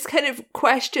 There's this kind of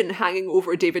question hanging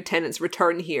over David Tennant's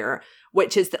return here,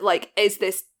 which is that, like, is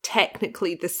this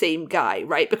technically the same guy,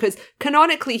 right? Because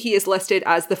canonically he is listed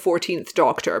as the 14th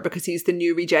Doctor because he's the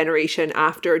new regeneration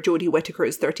after Jodie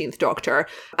Whittaker's 13th Doctor,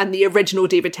 and the original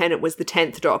David Tennant was the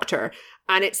 10th Doctor.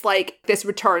 And it's like this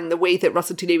return, the way that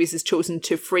Russell T Davies has chosen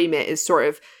to frame it is sort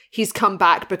of, he's come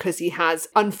back because he has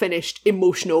unfinished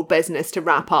emotional business to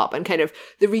wrap up, and kind of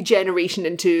the regeneration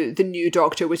into the new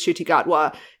Doctor with Ncuti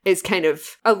Gatwa is kind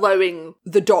of allowing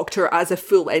the Doctor as a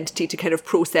full entity to kind of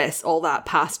process all that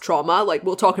past trauma. Like,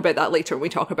 we'll talk about that later when we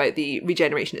talk about the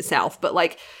regeneration itself, but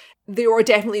like, there are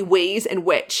definitely ways in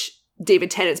which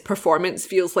David Tennant's performance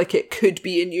feels like it could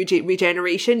be a new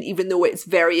regeneration, even though it's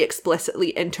very explicitly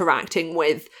interacting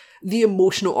with the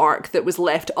emotional arc that was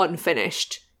left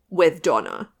unfinished with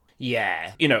Donna.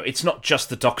 Yeah. You know, it's not just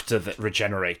the Doctor that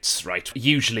regenerates, right?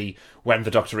 Usually when the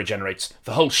Doctor regenerates,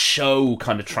 the whole show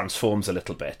kind of transforms a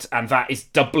little bit. And that is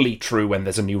doubly true when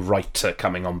there's a new writer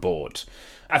coming on board.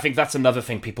 I think that's another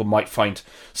thing people might find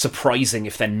surprising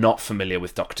if they're not familiar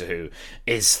with Doctor Who,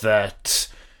 is that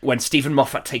when Stephen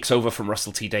Moffat takes over from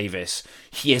Russell T Davies,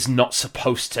 he is not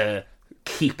supposed to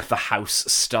keep the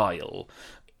house style.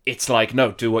 It's like,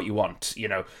 no, do what you want. You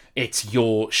know, it's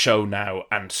your show now,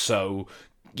 and so,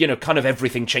 you know, kind of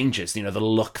everything changes. You know, the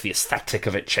look, the aesthetic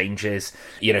of it changes.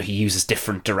 You know, he uses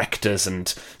different directors, and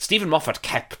Stephen Moffat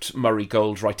kept Murray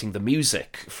Gold writing the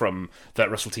music from that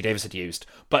Russell T Davies had used.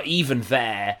 But even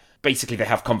there, basically they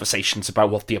have conversations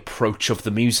about what the approach of the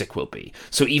music will be.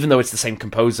 So even though it's the same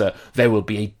composer, there will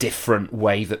be a different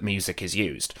way that music is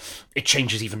used. It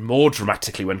changes even more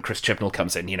dramatically when Chris Chibnall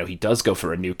comes in. You know, he does go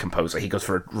for a new composer. He goes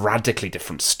for a radically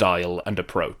different style and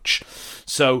approach.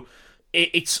 So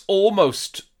it's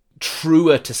almost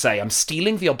truer to say, I'm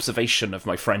stealing the observation of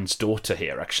my friend's daughter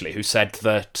here, actually, who said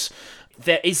that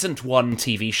there isn't one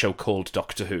TV show called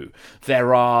Doctor Who.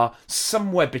 There are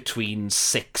somewhere between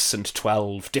 6 and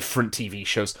 12 different TV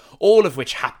shows, all of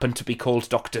which happen to be called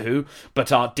Doctor Who,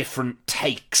 but are different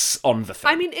takes on the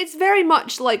thing. I mean, it's very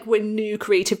much like when new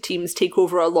creative teams take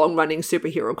over a long-running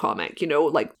superhero comic, you know?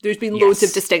 Like, there's been loads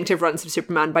of distinctive runs of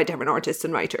Superman by different artists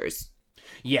and writers.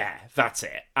 Yeah, that's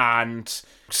it. And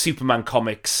Superman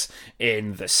comics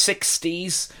in the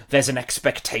 60s, there's an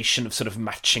expectation of sort of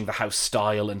matching the house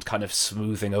style and kind of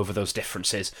smoothing over those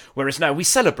differences. Whereas now we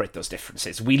celebrate those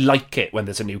differences. We like it when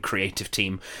there's a new creative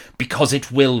team because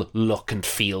it will look and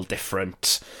feel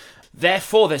different.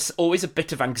 Therefore, there's always a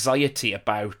bit of anxiety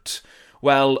about,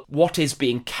 well, what is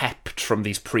being kept from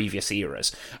these previous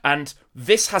eras? And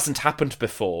this hasn't happened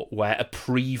before, where a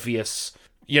previous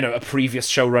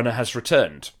showrunner has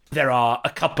returned. There are a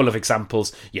couple of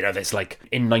examples. You know, there's like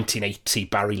in 1980,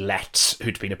 Barry Letts,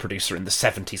 who'd been a producer in the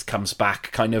 70s, comes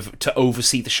back kind of to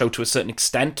oversee the show to a certain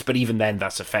extent, but even then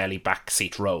that's a fairly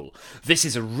backseat role. This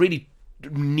is a really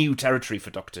new territory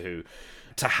for Doctor Who,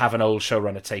 to have an old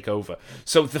showrunner take over.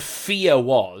 So the fear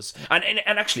was, and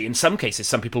actually in some cases,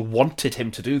 some people wanted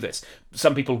him to do this.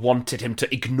 Some people wanted him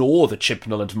to ignore the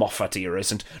Chibnall and Moffat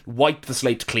eras and wipe the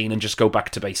slate clean and just go back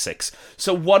to basics.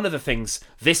 So one of the things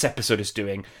this episode is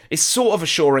doing is sort of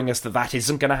assuring us that that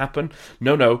isn't going to happen.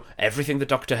 No, everything the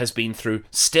Doctor has been through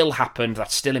still happened.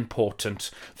 That's still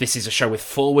important. This is a show with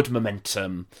forward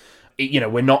momentum. You know,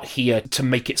 we're not here to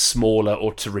make it smaller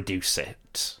or to reduce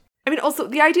it. I mean, also,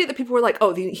 the idea that people were like,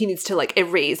 oh, he needs to, like,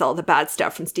 erase all the bad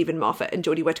stuff from Stephen Moffat and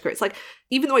Jodie Whittaker. It's like,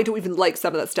 even though I don't even like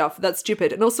some of that stuff, that's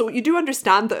stupid. And also, you do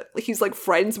understand that he's, like,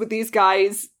 friends with these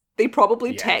guys. They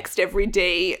probably text every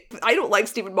day. I don't like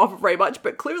Stephen Moffat very much,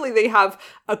 but clearly they have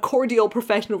a cordial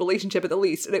professional relationship at the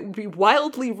least. And it would be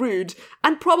wildly rude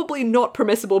and probably not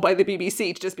permissible by the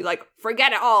BBC to just be like,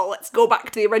 forget it all, let's go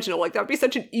back to the original. Like, that would be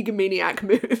such an egomaniac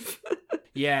move.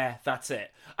 Yeah, that's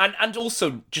it. And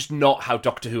also just not how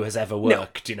Doctor Who has ever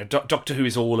worked. No. You know, Doctor Who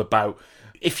is all about,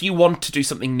 if you want to do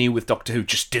something new with Doctor Who,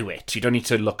 just do it. You don't need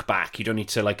to look back. You don't need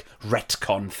to, like,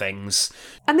 retcon things.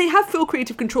 And they have full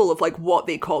creative control of, like, what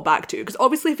they call back to. Because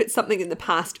obviously if it's something in the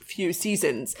past few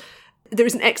seasons,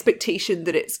 there's an expectation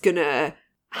that it's gonna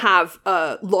have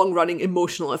a long-running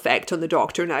emotional effect on the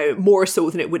Doctor now, more so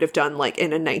than it would have done, like,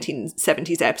 in a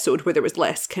 1970s episode where there was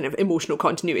less kind of emotional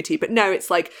continuity. But now it's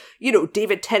like, you know,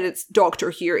 David Tennant's Doctor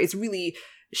here is really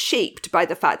shaped by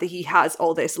the fact that he has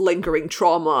all this lingering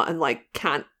trauma and, like,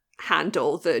 can't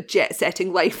handle the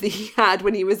jet-setting life that he had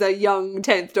when he was a young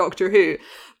 10th Doctor Who.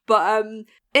 But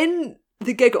in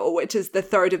The Giggle, which is the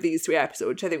third of these 3 episodes,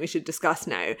 which I think we should discuss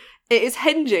now, it is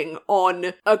hinging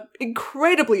on an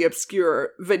incredibly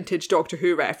obscure vintage Doctor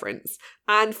Who reference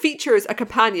and features a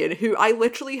companion who I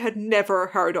literally had never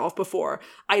heard of before.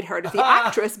 I'd heard of the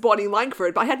actress Bonnie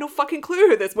Langford, but I had no fucking clue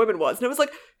who this woman was. And I was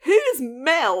like, who's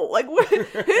Mel? Like, who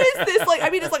is this? Like, I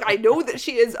mean, it's like, I know that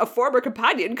she is a former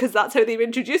companion because that's how they've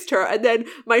introduced her. And then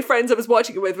my friends I was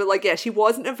watching it with were like, yeah, she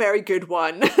wasn't a very good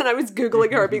one. And I was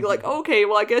Googling her being like, okay,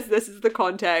 well, I guess this is the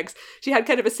context. She had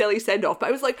kind of a silly send-off, but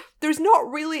I was like, there's not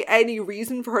really any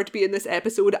reason for her to be in this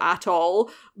episode at all,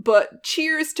 but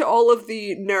cheers to all of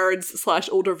the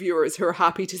nerds/older viewers who are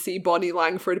happy to see Bonnie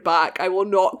Langford back. I will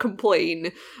not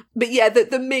complain. But yeah,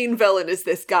 the main villain is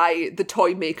this guy, the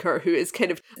toy maker, who is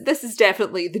kind of, this is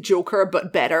definitely the Joker,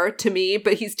 but better to me,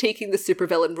 but he's taking the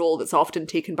supervillain role that's often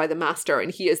taken by the Master,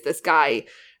 and he is this guy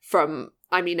from,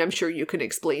 I mean, I'm sure you can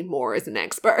explain more as an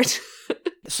expert.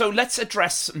 So let's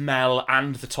address Mel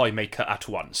and the toy maker at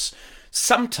once.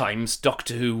 Sometimes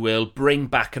Doctor Who will bring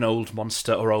back an old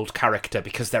monster or old character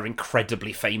because they're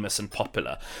incredibly famous and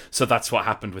popular. So that's what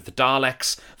happened with the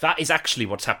Daleks. That is actually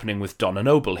what's happening with Donna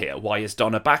Noble here. Why is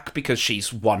Donna back? Because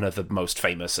she's one of the most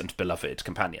famous and beloved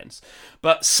companions.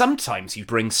 But sometimes you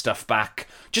bring stuff back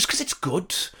just because it's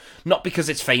good. Not because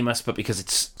it's famous, but because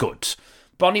it's good.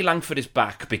 Bonnie Langford is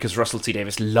back because Russell T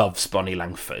Davies loves Bonnie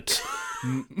Langford.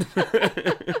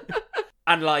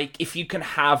 And, like, if you can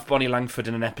have Bonnie Langford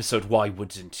in an episode, why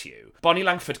wouldn't you? Bonnie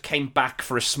Langford came back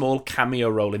for a small cameo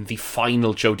role in the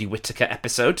final Jodie Whittaker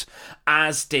episode,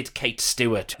 as did Kate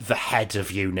Stewart, the head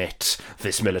of UNIT,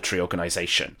 this military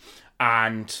organisation.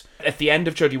 And at the end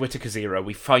of Jodie Whittaker's era,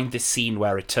 we find this scene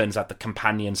where it turns out the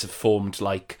companions have formed,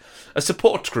 like, a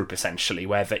support group, essentially,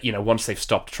 where, once they've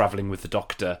stopped travelling with the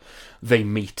Doctor, they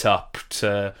meet up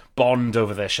to bond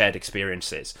over their shared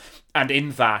experiences. And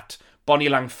in that, Bonnie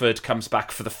Langford comes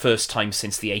back for the first time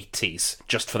since the 80s,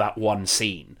 just for that one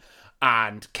scene.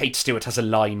 And Kate Stewart has a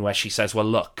line where she says, well,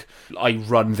 look, I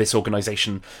run this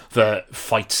organisation that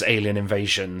fights alien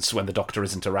invasions when the Doctor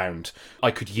isn't around.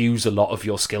 I could use a lot of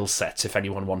your skill sets if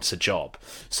anyone wants a job.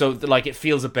 So, like, it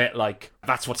feels a bit like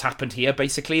that's what's happened here,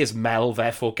 basically, is Mel,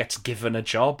 therefore, gets given a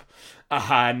job.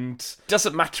 And it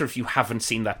doesn't matter if you haven't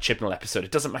seen that Chibnall episode.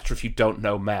 It doesn't matter if you don't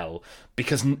know Mel,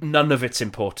 because none of it's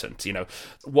important.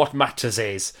 What matters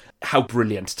is how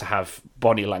brilliant to have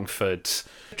Bonnie Langford,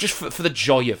 just for the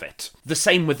joy of it. The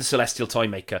same with the Celestial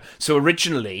Toymaker. So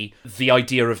originally, the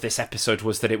idea of this episode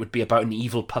was that it would be about an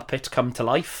evil puppet come to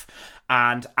life.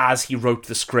 And as he wrote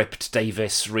the script,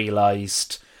 Davies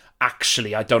realised,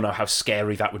 actually, I don't know how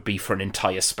scary that would be for an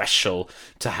entire special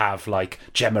to have, like,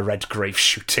 Gemma Redgrave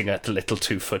shooting at a little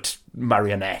 2-foot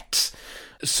marionette.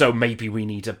 So maybe we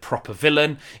need a proper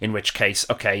villain, in which case,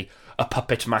 okay, a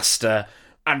puppet master,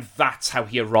 and that's how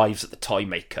he arrives at the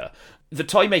Toymaker. The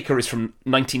Toymaker is from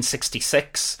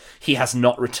 1966. He has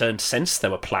not returned since.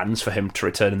 There were plans for him to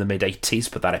return in the mid-80s,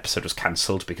 but that episode was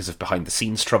cancelled because of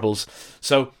behind-the-scenes troubles.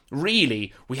 So,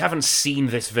 really, we haven't seen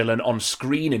this villain on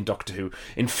screen in Doctor Who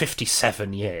in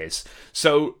 57 years.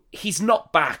 So, he's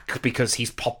not back because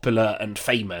he's popular and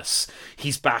famous.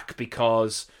 He's back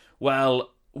because, well,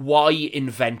 why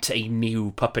invent a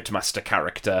new Puppet Master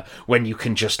character when you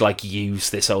can just, like, use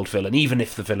this old villain, even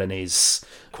if the villain is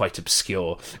quite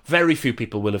obscure? Very few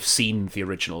people will have seen the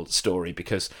original story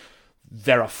because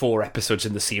there are 4 episodes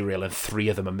in the serial and 3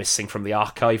 of them are missing from the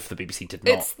archive. The BBC did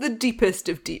not. It's the deepest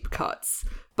of deep cuts.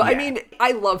 But yeah. I mean,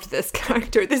 I loved this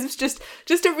character. This is just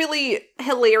a really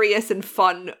hilarious and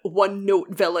fun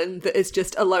one-note villain that is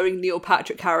just allowing Neil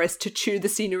Patrick Harris to chew the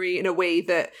scenery in a way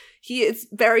that he is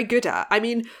very good at. I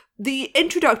mean, the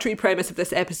introductory premise of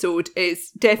this episode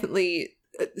is definitely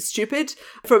stupid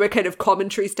from a kind of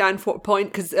commentary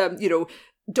standpoint, because,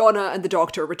 Donna and the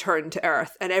Doctor return to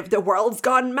Earth and the world's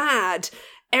gone mad.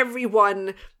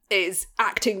 Everyone is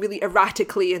acting really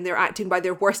erratically and they're acting by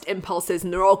their worst impulses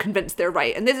and they're all convinced they're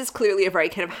right. And this is clearly a very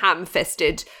kind of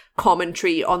ham-fisted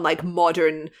commentary on, like,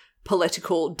 modern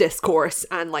political discourse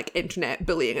and, like, internet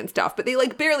bullying and stuff. But they,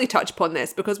 like, barely touch upon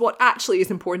this because what actually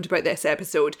is important about this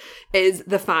episode is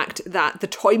the fact that the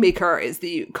Toymaker is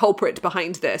the culprit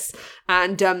behind this.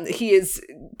 And he is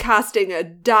casting a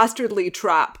dastardly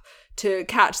trap to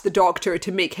catch the Doctor,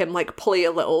 to make him, like, play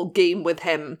a little game with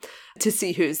him to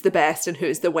see who's the best and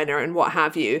who's the winner and what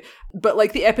have you. But,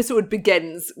 like, the episode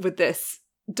begins with this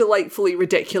delightfully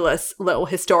ridiculous little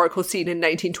historical scene in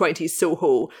 1920s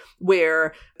Soho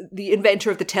where the inventor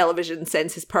of the television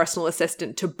sends his personal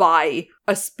assistant to buy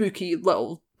a spooky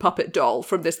little puppet doll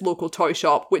from this local toy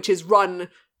shop, which is run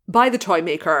by the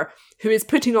Toymaker, who is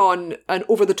putting on an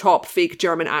over-the-top fake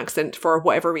German accent for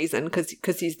whatever reason,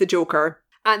 because he's the Joker.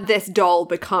 And this doll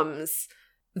becomes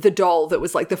the doll that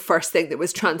was, like, the first thing that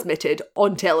was transmitted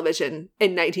on television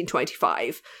in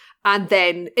 1925. And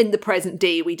then in the present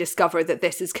day, we discover that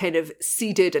this has kind of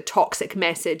seeded a toxic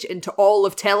message into all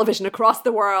of television across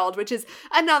the world, which is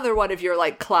another one of your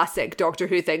like classic Doctor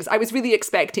Who things. I was really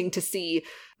expecting to see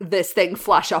this thing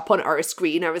flash up on our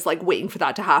screen. I was like waiting for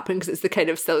that to happen because it's the kind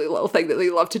of silly little thing that they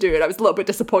love to do. And I was a little bit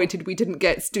disappointed we didn't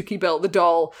get Stooky Bill the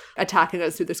doll attacking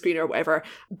us through the screen or whatever.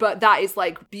 But that is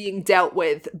like being dealt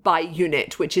with by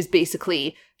Unit, which is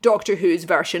basically Doctor Who's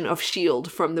version of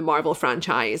S.H.I.E.L.D. from the Marvel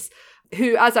franchise.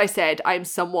 Who, as I said, I'm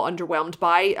somewhat underwhelmed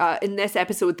by. In this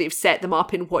episode, they've set them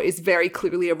up in what is very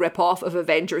clearly a rip-off of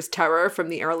Avengers Tower from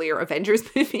the earlier Avengers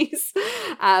movies.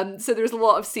 So there's a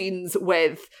lot of scenes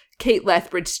with Kate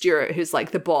Lethbridge-Stewart, who's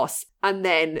like the boss, and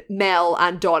then Mel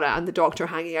and Donna and the Doctor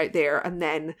hanging out there, and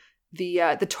then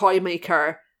the toy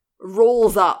maker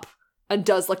rolls up and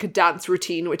does like a dance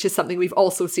routine, which is something we've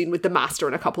also seen with the Master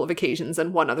on a couple of occasions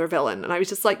and one other villain. And I was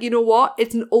just like, you know what?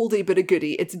 It's an oldie but a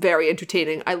goodie. It's very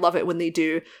entertaining. I love it when they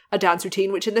do a dance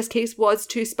routine, which in this case was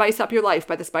to Spice Up Your Life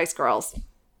by the Spice Girls.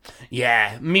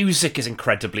 Yeah, music is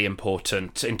incredibly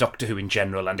important in Doctor Who in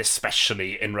general, and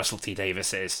especially in Russell T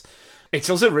Davies's. It's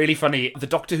also really funny, the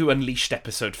Doctor Who Unleashed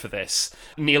episode for this,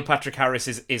 Neil Patrick Harris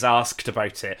is asked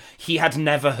about it. He had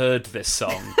never heard this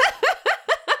song.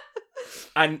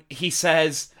 And he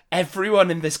says,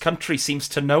 everyone in this country seems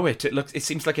to know it. It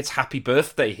seems like it's Happy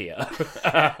Birthday here.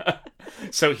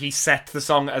 So he set the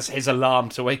song as his alarm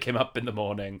to wake him up in the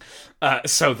morning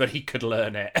so that he could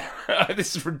learn it.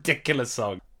 This is a ridiculous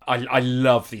song. I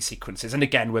love these sequences. And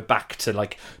again, we're back to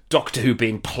like Doctor Who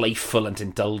being playful and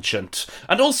indulgent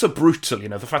and also brutal. You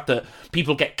know, the fact that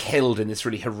people get killed in this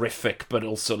really horrific but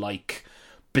also like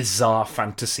bizarre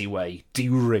fantasy way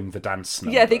during the dance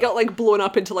number. Yeah, they got like blown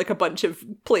up into like a bunch of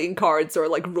playing cards or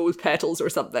like rose petals or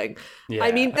something. Yeah.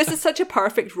 I mean, this is such a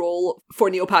perfect role for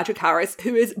Neil Patrick Harris,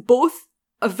 who is both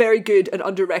a very good and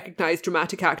under-recognised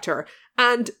dramatic actor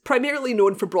and primarily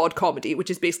known for broad comedy, which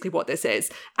is basically what this is,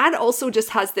 and also just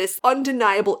has this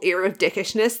undeniable air of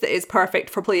dickishness that is perfect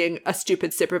for playing a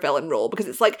stupid supervillain role, because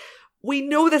it's like, we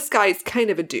know this guy's kind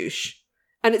of a douche.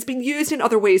 And it's been used in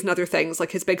other ways and other things,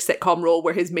 like his big sitcom role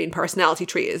where his main personality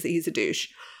trait is that he's a douche.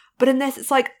 But in this,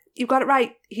 it's like, you've got it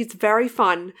right. He's very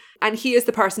fun. And he is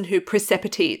the person who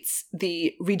precipitates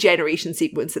the regeneration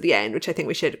sequence at the end, which I think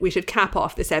we should cap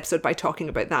off this episode by talking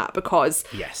about that, because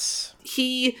yes,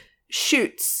 he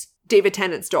shoots David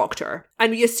Tennant's Doctor.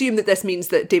 And we assume that this means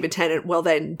that David Tennant will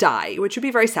then die, which would be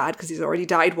very sad because he's already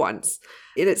died once.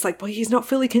 And it's like, well, he's not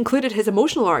fully concluded his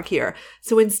emotional arc here.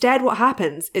 So instead what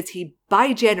happens is he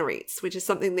bigenerates, which is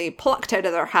something they plucked out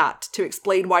of their hat to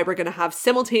explain why we're going to have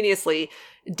simultaneously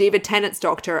David Tennant's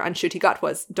Doctor and Ncuti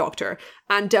Gatwa's Doctor.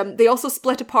 And they also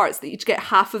split apart so they each get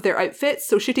half of their outfits.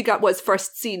 So Ncuti Gatwa's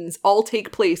first scenes all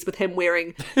take place with him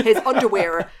wearing his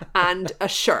underwear and a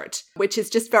shirt, which is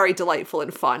just very delightful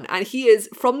and fun. And he is,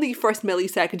 from the first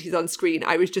millisecond he's on screen,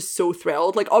 I was just so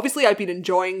thrilled. Like, obviously I've been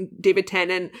enjoying David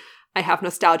Tennant. I have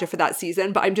nostalgia for that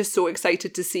season, but I'm just so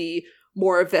excited to see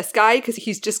more of this guy because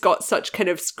he's just got such kind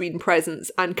of screen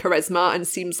presence and charisma and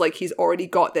seems like he's already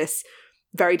got this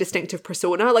very distinctive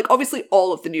persona. Like, obviously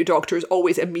all of the new Doctors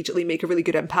always immediately make a really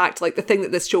good impact. Like, the thing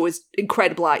that this show is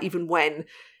incredible at, even when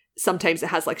sometimes it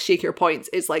has like shakier points,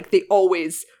 is like they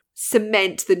always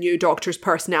cement the new Doctor's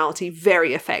personality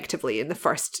very effectively in the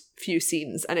first few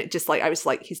scenes. And it just like, I was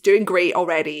like, he's doing great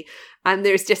already. And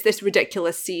there's just this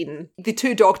ridiculous scene. The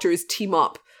two Doctors team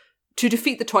up to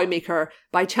defeat the Toymaker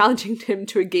by challenging him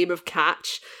to a game of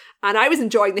catch. And I was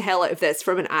enjoying the hell out of this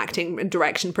from an acting and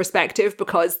direction perspective,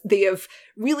 because they have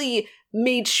really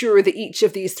made sure that each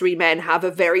of these three men have a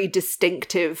very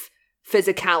distinctive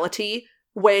physicality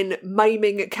when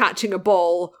miming catching a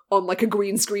ball on like a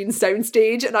green screen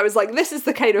soundstage. And I was like, this is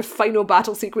the kind of final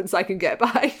battle sequence I can get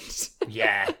behind.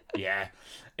 Yeah.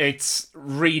 It's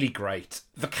really great.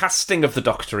 The casting of the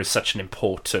Doctor is such an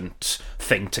important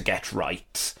thing to get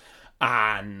right.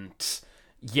 And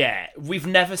yeah, we've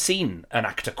never seen an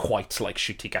actor quite like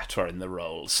Ncuti Gatwa in the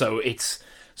role. So it's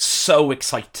so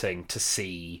exciting to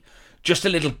see just a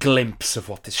little glimpse of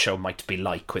what this show might be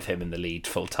like with him in the lead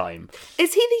full time.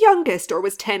 Is he the youngest, or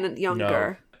was Tennant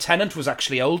younger? No. Tennant was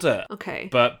actually older. Okay.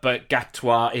 But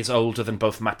Gatwa is older than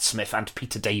both Matt Smith and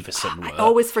Peter Davison were. I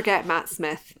always forget Matt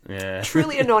Smith. Yeah.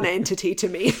 Truly a non-entity to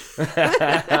me.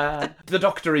 The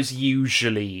Doctor is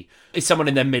someone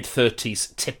in their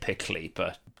mid-30s typically,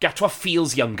 but Gatwa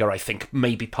feels younger, I think,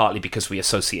 maybe partly because we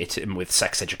associate him with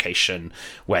Sex Education,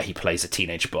 where he plays a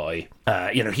teenage boy.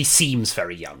 He seems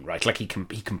very young, right? Like he can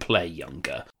play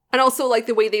younger. And also, like,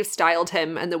 the way they've styled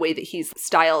him and the way that he's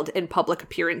styled in public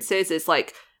appearances is,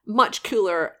 like, much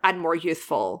cooler and more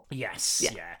youthful. Yes,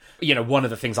 yeah. You know, one of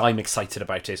the things I'm excited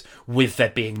about is, with there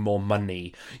being more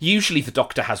money, usually the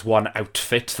Doctor has one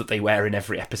outfit that they wear in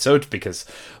every episode because,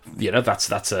 you know, that's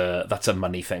a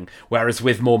money thing. Whereas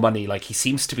with more money, like, he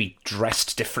seems to be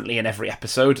dressed differently in every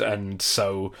episode, and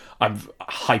so I'm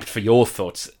hyped for your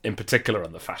thoughts in particular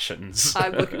on the fashions.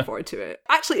 I'm looking forward to it.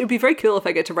 Actually, it would be very cool if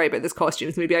I get to write about this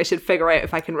costumes. Maybe I should figure out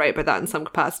if I can write about that in some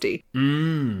capacity.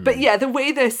 But yeah, the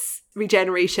way this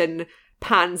regeneration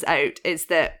pans out is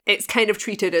that it's kind of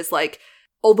treated as like,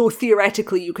 although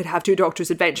theoretically you could have two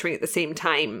doctors adventuring at the same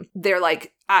time, they're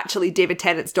like, actually, David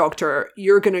Tennant's Doctor,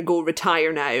 you're going to go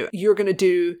retire now. You're going to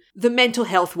do the mental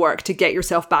health work to get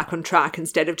yourself back on track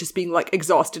instead of just being like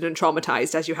exhausted and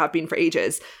traumatized as you have been for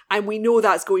ages. And we know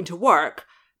that's going to work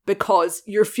because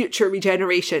your future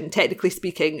regeneration, technically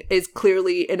speaking, is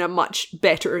clearly in a much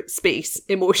better space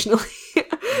emotionally.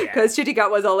 Because Ncuti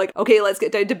Gatwa was all like, okay, let's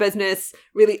get down to business,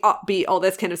 really upbeat, all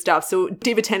this kind of stuff. So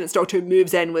David Tennant's Doctor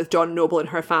moves in with Dawn Noble and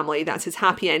her family. That's his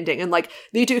happy ending. And like,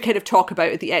 they do kind of talk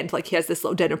about at the end, like he has this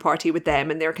little dinner party with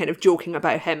them and they're kind of joking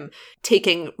about him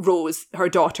taking Rose, her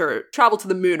daughter, travel to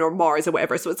the moon or Mars or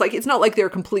whatever. So it's like, it's not like they're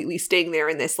completely staying there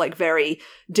in this like very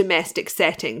domestic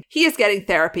setting. He is getting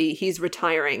therapy. He's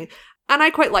retiring. And I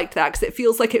quite liked that because it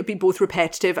feels like it would be both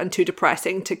repetitive and too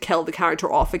depressing to kill the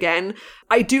character off again.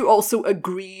 I do also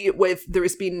agree with,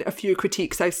 there's been a few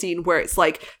critiques I've seen where it's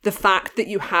like the fact that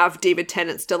you have David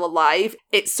Tennant still alive,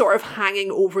 it's sort of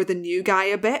hanging over the new guy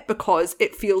a bit because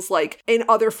it feels like in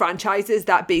other franchises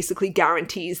that basically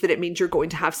guarantees that it means you're going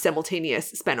to have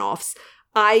simultaneous spin-offs.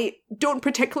 I don't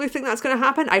particularly think that's going to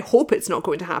happen. I hope it's not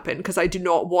going to happen because I do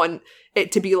not want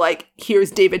it to be like,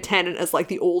 here's David Tennant as like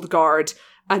the old guard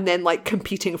and then like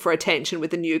competing for attention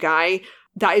with the new guy.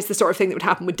 That is the sort of thing that would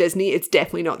happen with Disney. It's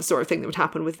definitely not the sort of thing that would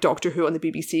happen with Doctor Who on the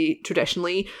BBC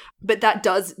traditionally. But that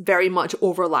does very much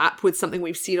overlap with something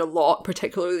we've seen a lot,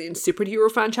 particularly in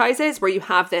superhero franchises, where you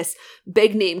have this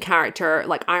big name character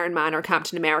like Iron Man or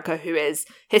Captain America who is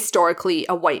historically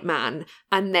a white man,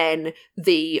 and then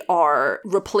they are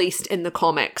replaced in the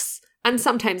comics and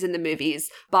sometimes in the movies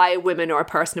by a woman or a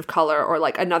person of color or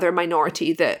like another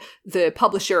minority that the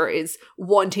publisher is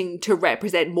wanting to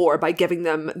represent more by giving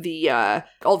them the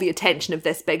all the attention of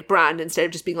this big brand instead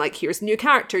of just being like, here's a new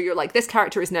character. You're like, this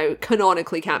character is now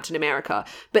canonically Captain America.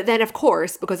 But then of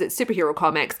course, because it's superhero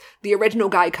comics, the original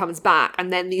guy comes back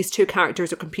and then these two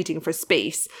characters are competing for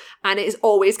space. And it is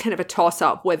always kind of a toss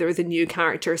up whether the new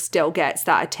character still gets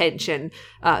that attention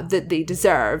that they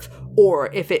deserve,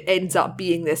 or if it ends up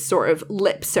being this sort of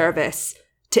lip service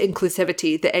to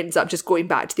inclusivity that ends up just going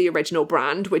back to the original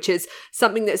brand, which is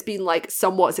something that's been like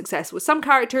somewhat successful with some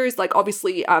characters. Like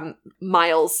obviously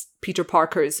Miles, Peter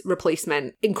Parker's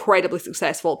replacement, incredibly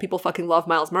successful. People fucking love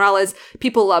Miles Morales.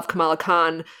 People love Kamala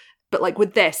Khan. But like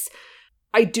with this,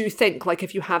 I do think like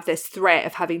if you have this threat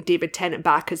of having David Tennant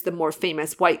back as the more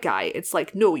famous white guy, it's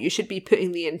like, no, you should be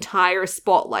putting the entire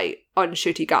spotlight on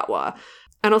Ncuti Gatwa.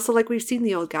 And also, like, we've seen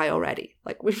the old guy already.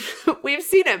 Like, we've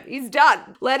seen him. He's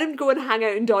done. Let him go and hang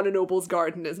out in Donna Noble's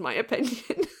garden, is my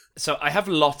opinion. So I have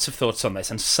lots of thoughts on this,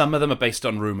 and some of them are based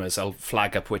on rumours. I'll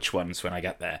flag up which ones when I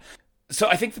get there. So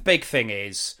I think the big thing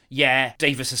is, yeah,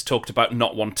 Davies has talked about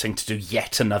not wanting to do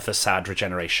yet another sad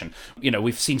regeneration. You know,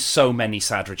 we've seen so many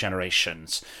sad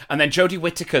regenerations. And then Jodie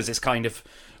Whittaker's is kind of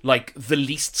like the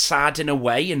least sad in a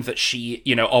way, in that she,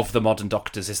 you know, of the modern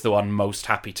Doctors is the one most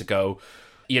happy to go.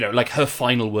 You know, like her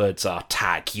final words are,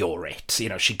 tag, you're it. You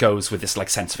know, she goes with this like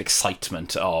sense of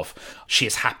excitement of she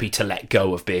is happy to let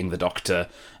go of being the Doctor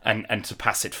and to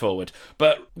pass it forward.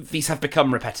 But these have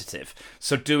become repetitive.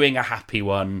 So doing a happy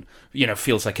one, you know,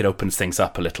 feels like it opens things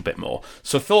up a little bit more.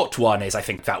 So thought one is, I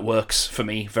think that works for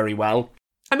me very well.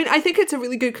 I mean, I think it's a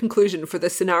really good conclusion for the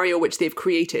scenario which they've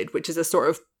created, which is a sort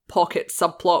of pocket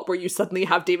subplot where you suddenly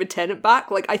have David Tennant back.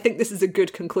 Like, I think this is a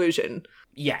good conclusion.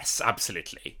 Yes,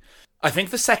 absolutely. I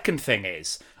think the second thing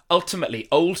is, ultimately,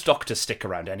 old Doctors stick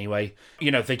around anyway.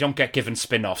 You know, they don't get given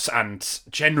spin-offs, and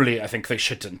generally I think they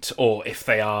shouldn't. Or if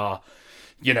they are,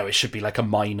 you know, it should be like a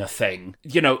minor thing.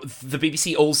 You know, the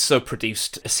BBC also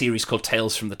produced a series called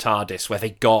Tales from the TARDIS, where they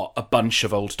got a bunch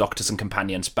of old Doctors and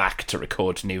companions back to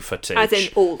record new footage. As in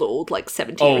old, like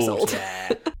 70 years old.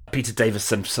 Yeah. Peter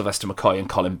Davison, Sylvester McCoy and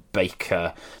Colin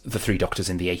Baker, the three Doctors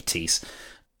in the 80s.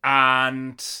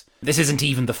 And this isn't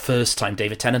even the first time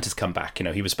David Tennant has come back. You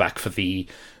know, he was back for the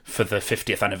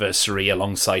 50th anniversary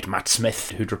alongside Matt Smith,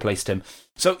 who'd replaced him.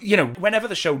 So, you know, whenever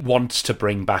the show wants to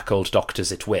bring back old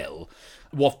Doctors, it will.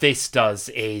 What this does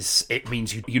is it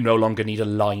means you no longer need a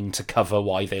line to cover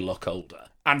why they look older.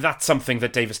 And that's something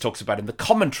that Davies talks about in the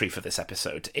commentary for this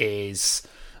episode, is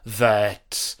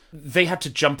that they had to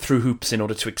jump through hoops in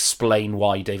order to explain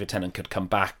why David Tennant could come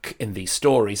back in these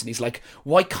stories. And he's like,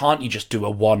 why can't you just do a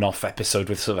one-off episode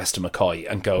with Sylvester McCoy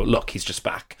and go, look, he's just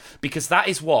back? Because that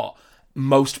is what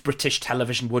most British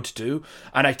television would do.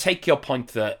 And I take your point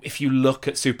that if you look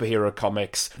at superhero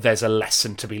comics, there's a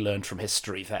lesson to be learned from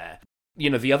history there. You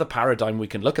know, the other paradigm we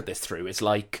can look at this through is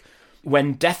like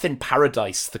when Death in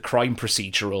Paradise, the crime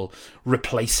procedural,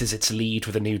 replaces its lead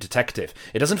with a new detective.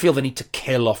 It doesn't feel the need to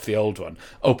kill off the old one.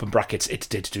 Open brackets, it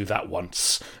did do that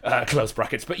once. Close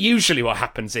brackets. But usually what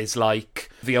happens is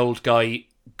like the old guy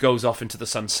goes off into the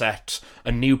sunset,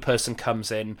 a new person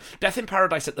comes in. Death in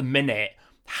Paradise at the minute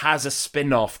has a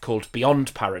spin-off called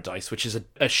Beyond Paradise, which is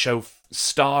a show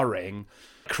starring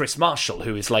Chris Marshall,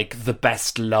 who is like the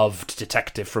best loved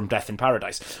detective from Death in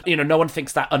Paradise. You know, no one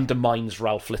thinks that undermines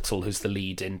Ralph Little, who's the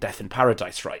lead in Death in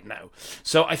Paradise right now.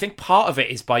 So I think part of it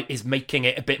is making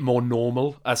it a bit more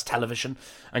normal as television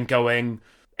and going,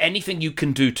 anything you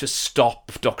can do to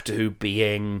stop Doctor Who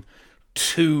being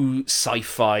too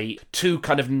sci-fi, too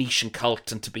kind of niche and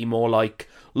cult, and to be more like,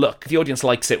 look, the audience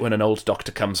likes it when an old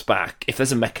Doctor comes back. If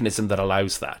there's a mechanism that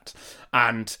allows that,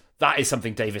 and that is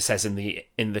something Davies says in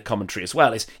the commentary as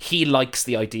well, is he likes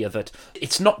the idea that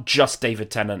it's not just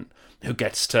David Tennant who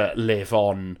gets to live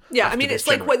on. Yeah, I mean, it's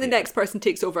like when the next person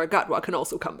takes over, Gatwa can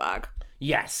also come back.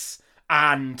 Yes,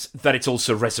 and that it's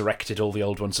also resurrected all the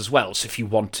old ones as well. So if you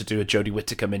want to do a Jodie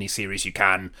Whittaker miniseries, you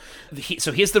can.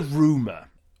 So here's the rumour,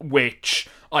 which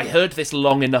I heard this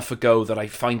long enough ago that I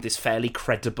find this fairly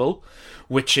credible,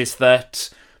 which is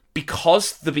that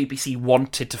because the BBC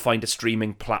wanted to find a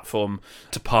streaming platform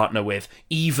to partner with,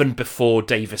 even before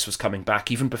Davies was coming back,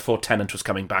 even before Tennant was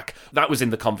coming back, that was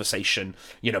in the conversation,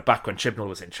 you know, back when Chibnall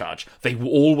was in charge. They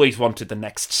always wanted the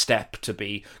next step to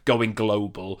be going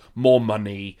global, more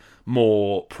money,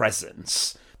 more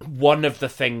presence. One of the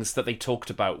things that they talked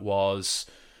about was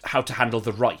how to handle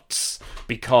the rights,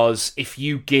 because if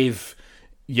you give,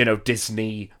 you know,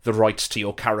 Disney the rights to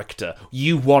your character,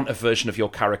 you want a version of your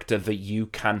character that you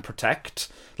can protect,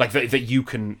 like that you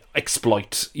can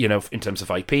exploit, you know, in terms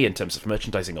of IP, in terms of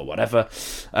merchandising or whatever.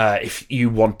 If you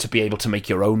want to be able to make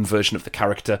your own version of the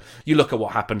character, you look at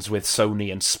what happens with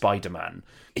Sony and Spider-Man.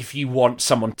 If you want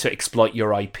someone to exploit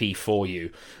your IP for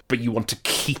you, but you want to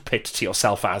keep it to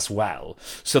yourself as well.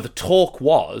 So the talk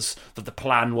was that the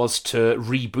plan was to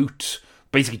reboot,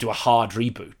 basically do a hard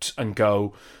reboot and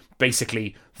go,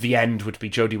 basically, the end would be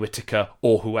Jodie Whittaker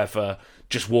or whoever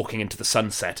just walking into the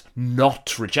sunset,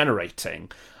 not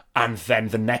regenerating. And then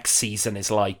the next season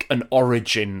is like an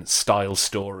origin-style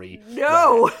story.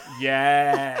 No!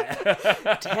 Yeah.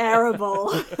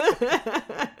 Terrible.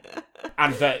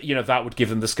 And that, you know, that would give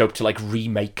them the scope to like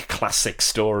remake classic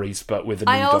stories, but with a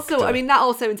new Doctor. I mean, that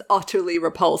all sounds utterly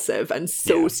repulsive and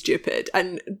so stupid,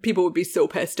 and people would be so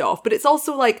pissed off. But it's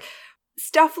also like,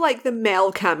 stuff like the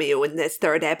Mel cameo in this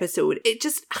third episode, it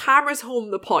just hammers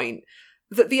home the point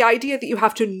that the idea that you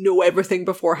have to know everything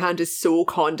beforehand is so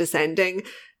condescending.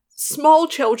 Small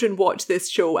children watch this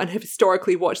show and have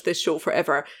historically watched this show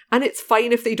forever, and it's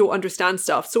fine if they don't understand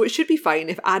stuff, so it should be fine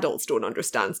if adults don't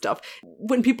understand stuff.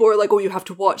 When people are like, oh, you have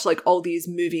to watch like all these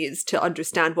movies to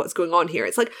understand what's going on here,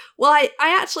 it's like, well, I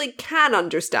actually can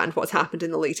understand what's happened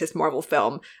in the latest Marvel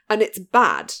film, and it's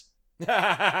bad.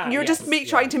 You're just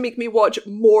trying to make me watch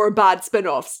more bad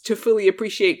spin-offs to fully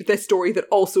appreciate this story that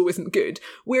also isn't good.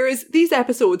 Whereas these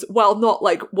episodes, while not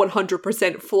like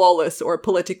 100% flawless or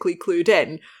politically clued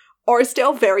in, are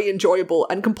still very enjoyable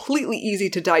and completely easy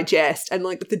to digest, and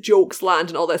like the jokes land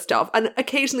and all this stuff. And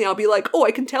occasionally I'll be like, oh,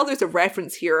 I can tell there's a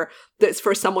reference here that's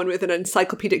for someone with an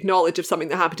encyclopedic knowledge of something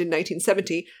that happened in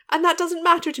 1970, and that doesn't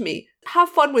matter to me. Have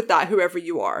fun with that, whoever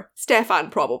you are.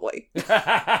 Steffan, probably.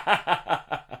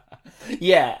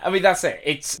 Yeah, I mean, that's it.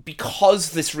 It's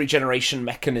because this regeneration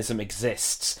mechanism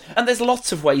exists, and there's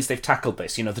lots of ways they've tackled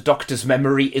this. You know, the Doctor's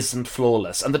memory isn't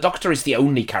flawless, and the Doctor is the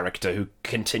only character who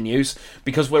continues,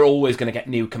 because we're always going to get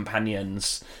new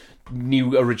companions,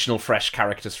 new original fresh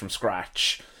characters from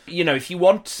scratch. You know, if you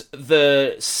want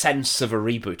the sense of a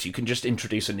reboot, you can just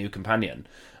introduce a new companion,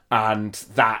 and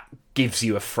that gives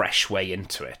you a fresh way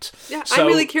into it. Yeah, so, I'm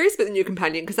really curious about the new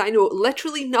companion, because I know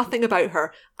literally nothing about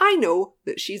her. I know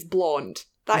that she's blonde.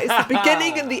 That is the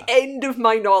beginning and the end of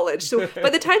my knowledge. So by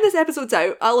the time this episode's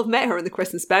out, I'll have met her in the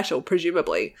Christmas special,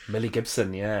 presumably. Millie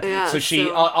Gibson, yeah.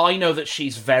 So I know that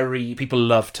she's people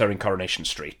loved her in Coronation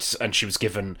Street, and she was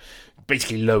given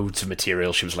basically loads of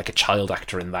material. She was like a child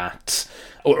actor in that,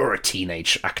 or a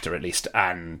teenage actor at least,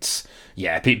 and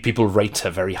yeah, people rate her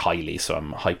very highly, so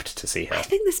I'm hyped to see her. I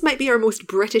think this might be our most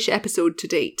British episode to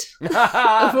date of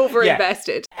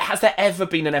Overinvested. Yeah. Has there ever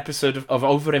been an episode of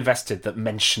Overinvested that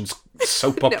mentions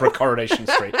soap opera Coronation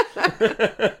Street.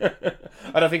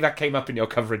 I don't think that came up in your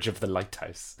coverage of The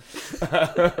Lighthouse.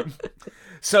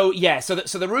 So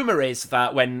the rumour is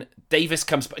that when Davies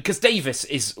comes... Because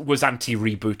Davies was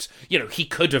anti-reboot. You know, he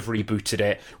could have rebooted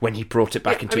it when he brought it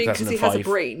back in 2005. because he has a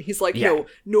brain. He's like, Yeah. no,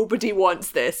 nobody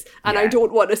wants this. And I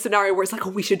don't want a scenario where it's like,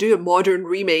 oh, we should do a modern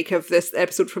remake of this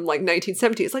episode from like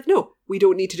 1970. It's like, no, we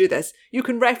don't need to do this. You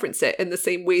can reference it in the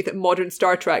same way that modern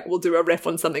Star Trek will do a riff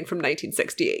on something from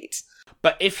 1968.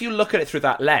 But if you look at it through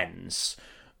that lens,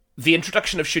 the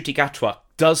introduction of Ncuti Gatwa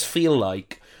does feel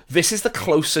like this is the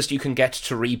closest you can get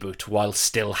to reboot while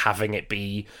still having it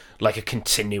be like a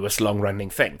continuous long-running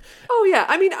thing. Oh yeah,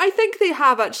 I mean, I think they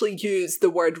have actually used the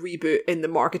word reboot in the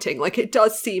marketing. Like, it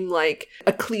does seem like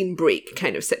a clean break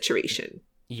kind of situation.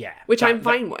 Yeah. Which I'm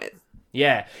fine with.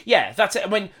 Yeah, that's it. I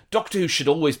mean, Doctor Who should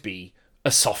always be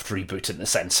a soft reboot in the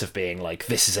sense of being like,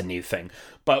 this is a new thing.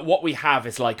 But what we have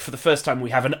is like, for the first time, we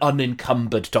have an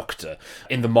unencumbered Doctor.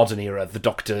 In the modern era, the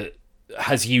Doctor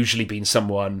has usually been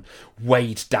someone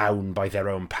weighed down by their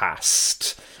own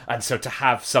past. And so to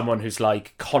have someone who's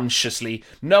like consciously,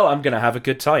 no, I'm going to have a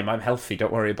good time, I'm healthy,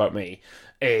 don't worry about me,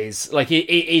 is like, it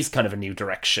is kind of a new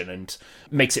direction and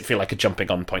makes it feel like a jumping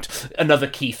on point. Another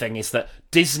key thing is that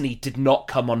Disney did not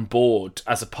come on board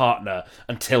as a partner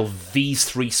until these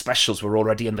 3 specials were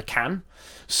already in the can.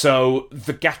 So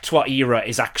the Gatwa era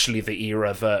is actually the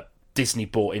era that Disney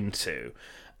bought into.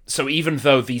 So even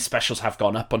though these specials have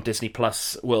gone up on Disney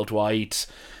Plus worldwide,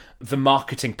 the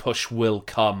marketing push will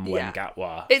come when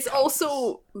Gatwa It's comes.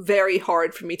 also very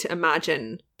hard for me to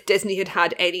imagine Disney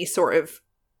had any sort of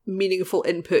meaningful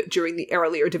input during the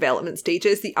earlier development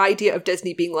stages. The idea of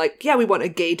Disney being like, yeah, we want a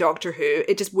gay Doctor Who,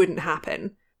 it just wouldn't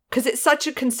happen. Because it's such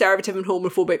a conservative and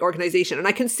homophobic organisation. And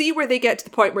I can see where they get to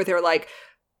the point where they're like,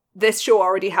 this show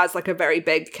already has like a very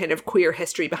big kind of queer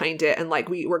history behind it, and like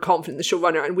we're confident in the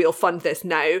showrunner and we'll fund this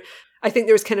now. I think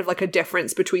there's kind of like a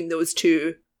difference between those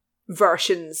two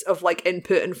versions of like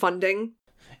input and funding.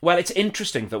 Well, it's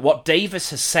interesting that what Davies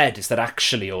has said is that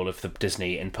actually all of the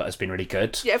Disney input has been really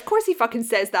good. Yeah, of course he fucking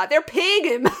says that. They're paying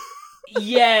him.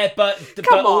 Yeah, but...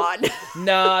 Come on.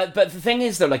 Nah, but the thing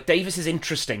is, though, like, Davies is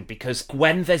interesting because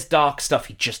when there's dark stuff,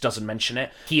 he just doesn't mention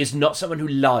it. He is not someone who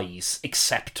lies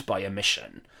except by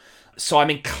omission. So I'm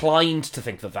inclined to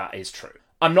think that that is true.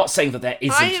 I'm not saying that there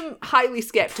isn't I am highly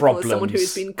skeptical as someone who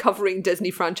has been covering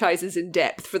Disney franchises in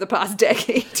depth for the past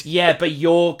decade. Yeah, but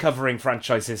you're covering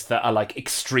franchises that are, like,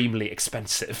 extremely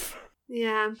expensive.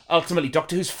 Yeah. Ultimately,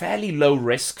 Doctor Who's fairly low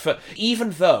risk for...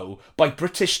 Even though, by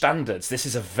British standards, this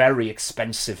is a very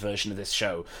expensive version of this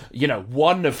show. You know,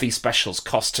 one of these specials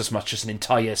cost as much as an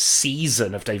entire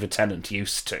season of David Tennant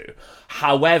used to.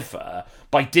 However,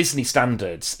 by Disney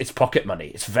standards, it's pocket money.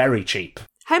 It's very cheap.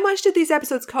 How much did these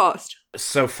episodes cost?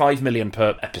 So $5 million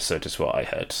per episode is what I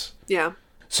heard. Yeah.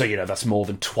 So, you know, that's more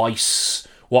than twice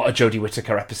what a Jodie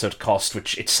Whittaker episode cost,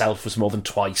 which itself was more than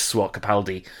twice what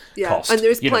Capaldi cost. And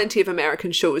there's plenty of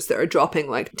American shows that are dropping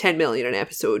like 10 million an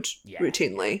episode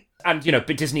routinely. And, you know,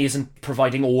 but Disney isn't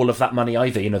providing all of that money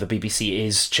either. You know, the BBC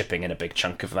is chipping in a big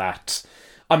chunk of that.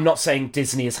 I'm not saying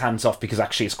Disney is hands-off because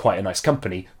actually it's quite a nice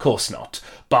company. Of course not.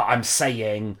 But I'm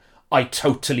saying I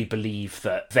totally believe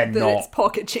that they're not... it's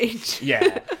pocket change.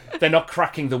 Yeah. They're not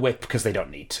cracking the whip because they don't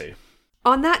need to.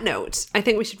 On that note, I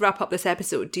think we should wrap up this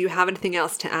episode. Do you have anything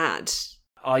else to add?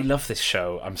 I love this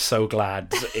show. I'm so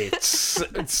glad it's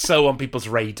so on people's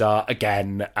radar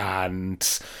again,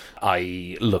 and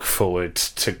I look forward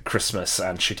to Christmas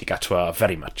and Ncuti Gatwa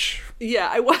very much. Yeah,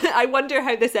 I wonder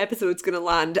how this episode's going to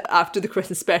land after the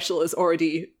Christmas special is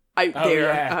already out there.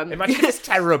 Yeah. Imagine it's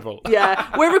terrible.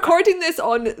 Yeah, we're recording this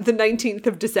on the 19th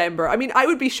of December. I mean, I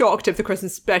would be shocked if the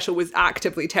Christmas special was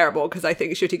actively terrible, because I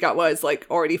think Ncuti Gatwa is like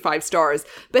already 5 stars.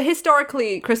 But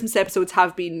historically, Christmas episodes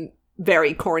have been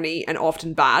very corny and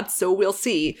often bad, so we'll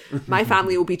see. My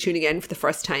family will be tuning in for the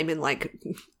first time in like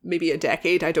maybe a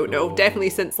decade, I don't know.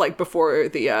 Definitely since like before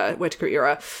the Whittaker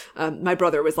era. My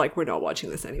brother was like, we're not watching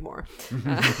this anymore.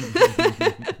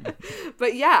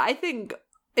 But yeah, I think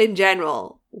in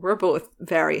general, we're both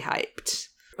very hyped.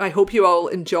 I hope you all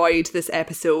enjoyed this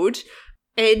episode.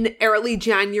 In early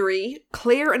January,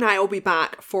 Claire and I will be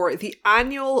back for the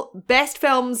annual Best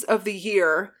Films of the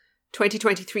Year,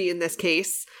 2023 in this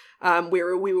case,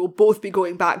 where we will both be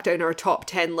going back down our top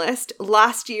 10 list.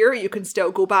 Last year, you can still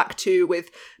go back to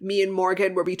with me and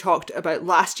Morgan, where we talked about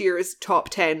last year's top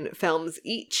 10 films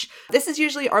each. This is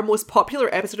usually our most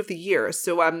popular episode of the year,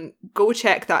 so go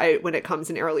check that out when it comes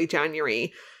in early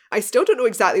January. I still don't know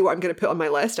exactly what I'm going to put on my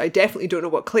list. I definitely don't know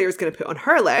what Claire's going to put on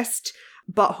her list,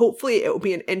 but hopefully it will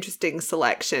be an interesting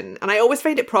selection. And I always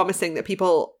find it promising that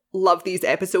people love these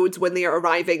episodes when they are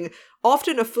arriving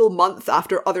often a full month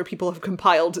after other people have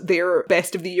compiled their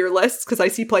best of the year lists, because I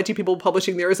see plenty of people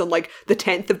publishing theirs on like the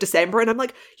 10th of December, and I'm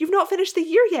like, you've not finished the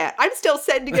year yet. I'm still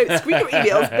sending out screener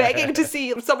emails begging to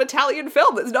see some Italian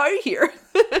film that's now here.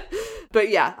 But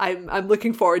yeah, I'm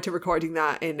looking forward to recording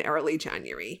that in early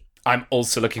January. I'm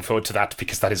also looking forward to that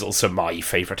because that is also my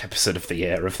favourite episode of the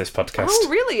year of this podcast. Oh,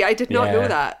 really? I did not know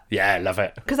that. Yeah, I love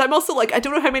it. Because I'm also like, I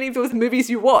don't know how many of those movies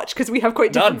you watch, because we have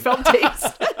quite different film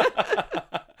tastes.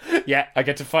 Yeah, I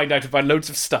get to find out about loads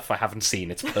of stuff I haven't seen.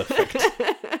 It's perfect.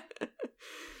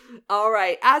 All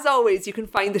right. As always, you can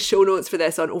find the show notes for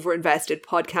this on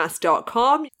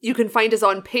overinvestedpodcast.com. You can find us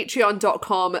on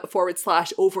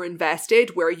patreon.com/overinvested,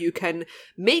 where you can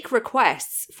make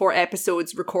requests for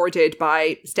episodes recorded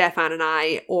by Steffan and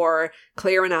I, or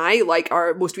Claire and I, like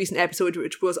our most recent episode,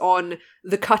 which was on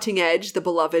The Cutting Edge, the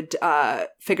beloved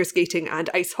figure skating and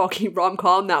ice hockey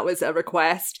rom-com. That was a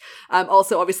request.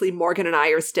 Also, obviously, Morgan and I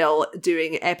are still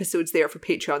doing episodes there for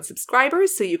Patreon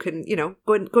subscribers, so you can,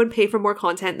 go and pay for more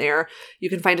content there. You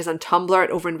can find us on Tumblr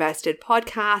at Overinvested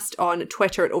Podcast, on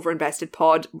Twitter at Overinvested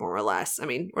Pod, more or less. I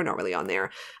mean, we're not really on there.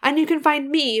 And you can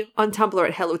find me on Tumblr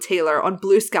at Hello Taylor, on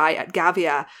Blue Sky at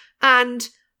Gavia, and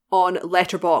on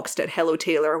Letterboxd at Hello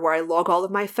Taylor, where I log all of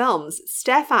my films.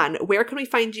 Steffan, where can we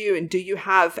find you, and do you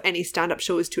have any stand-up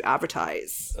shows to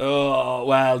advertise? Oh,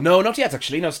 well, no, not yet,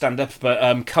 actually. No stand-up,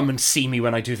 but come and see me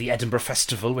when I do the Edinburgh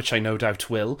Festival, which I no doubt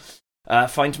will.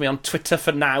 Find me on Twitter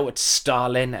for now at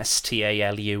Stalin,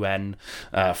 Stalun,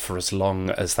 for as long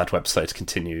as that website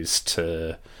continues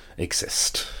to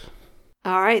exist.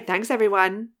 All right, thanks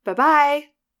everyone. Bye-bye.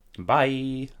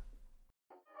 Bye.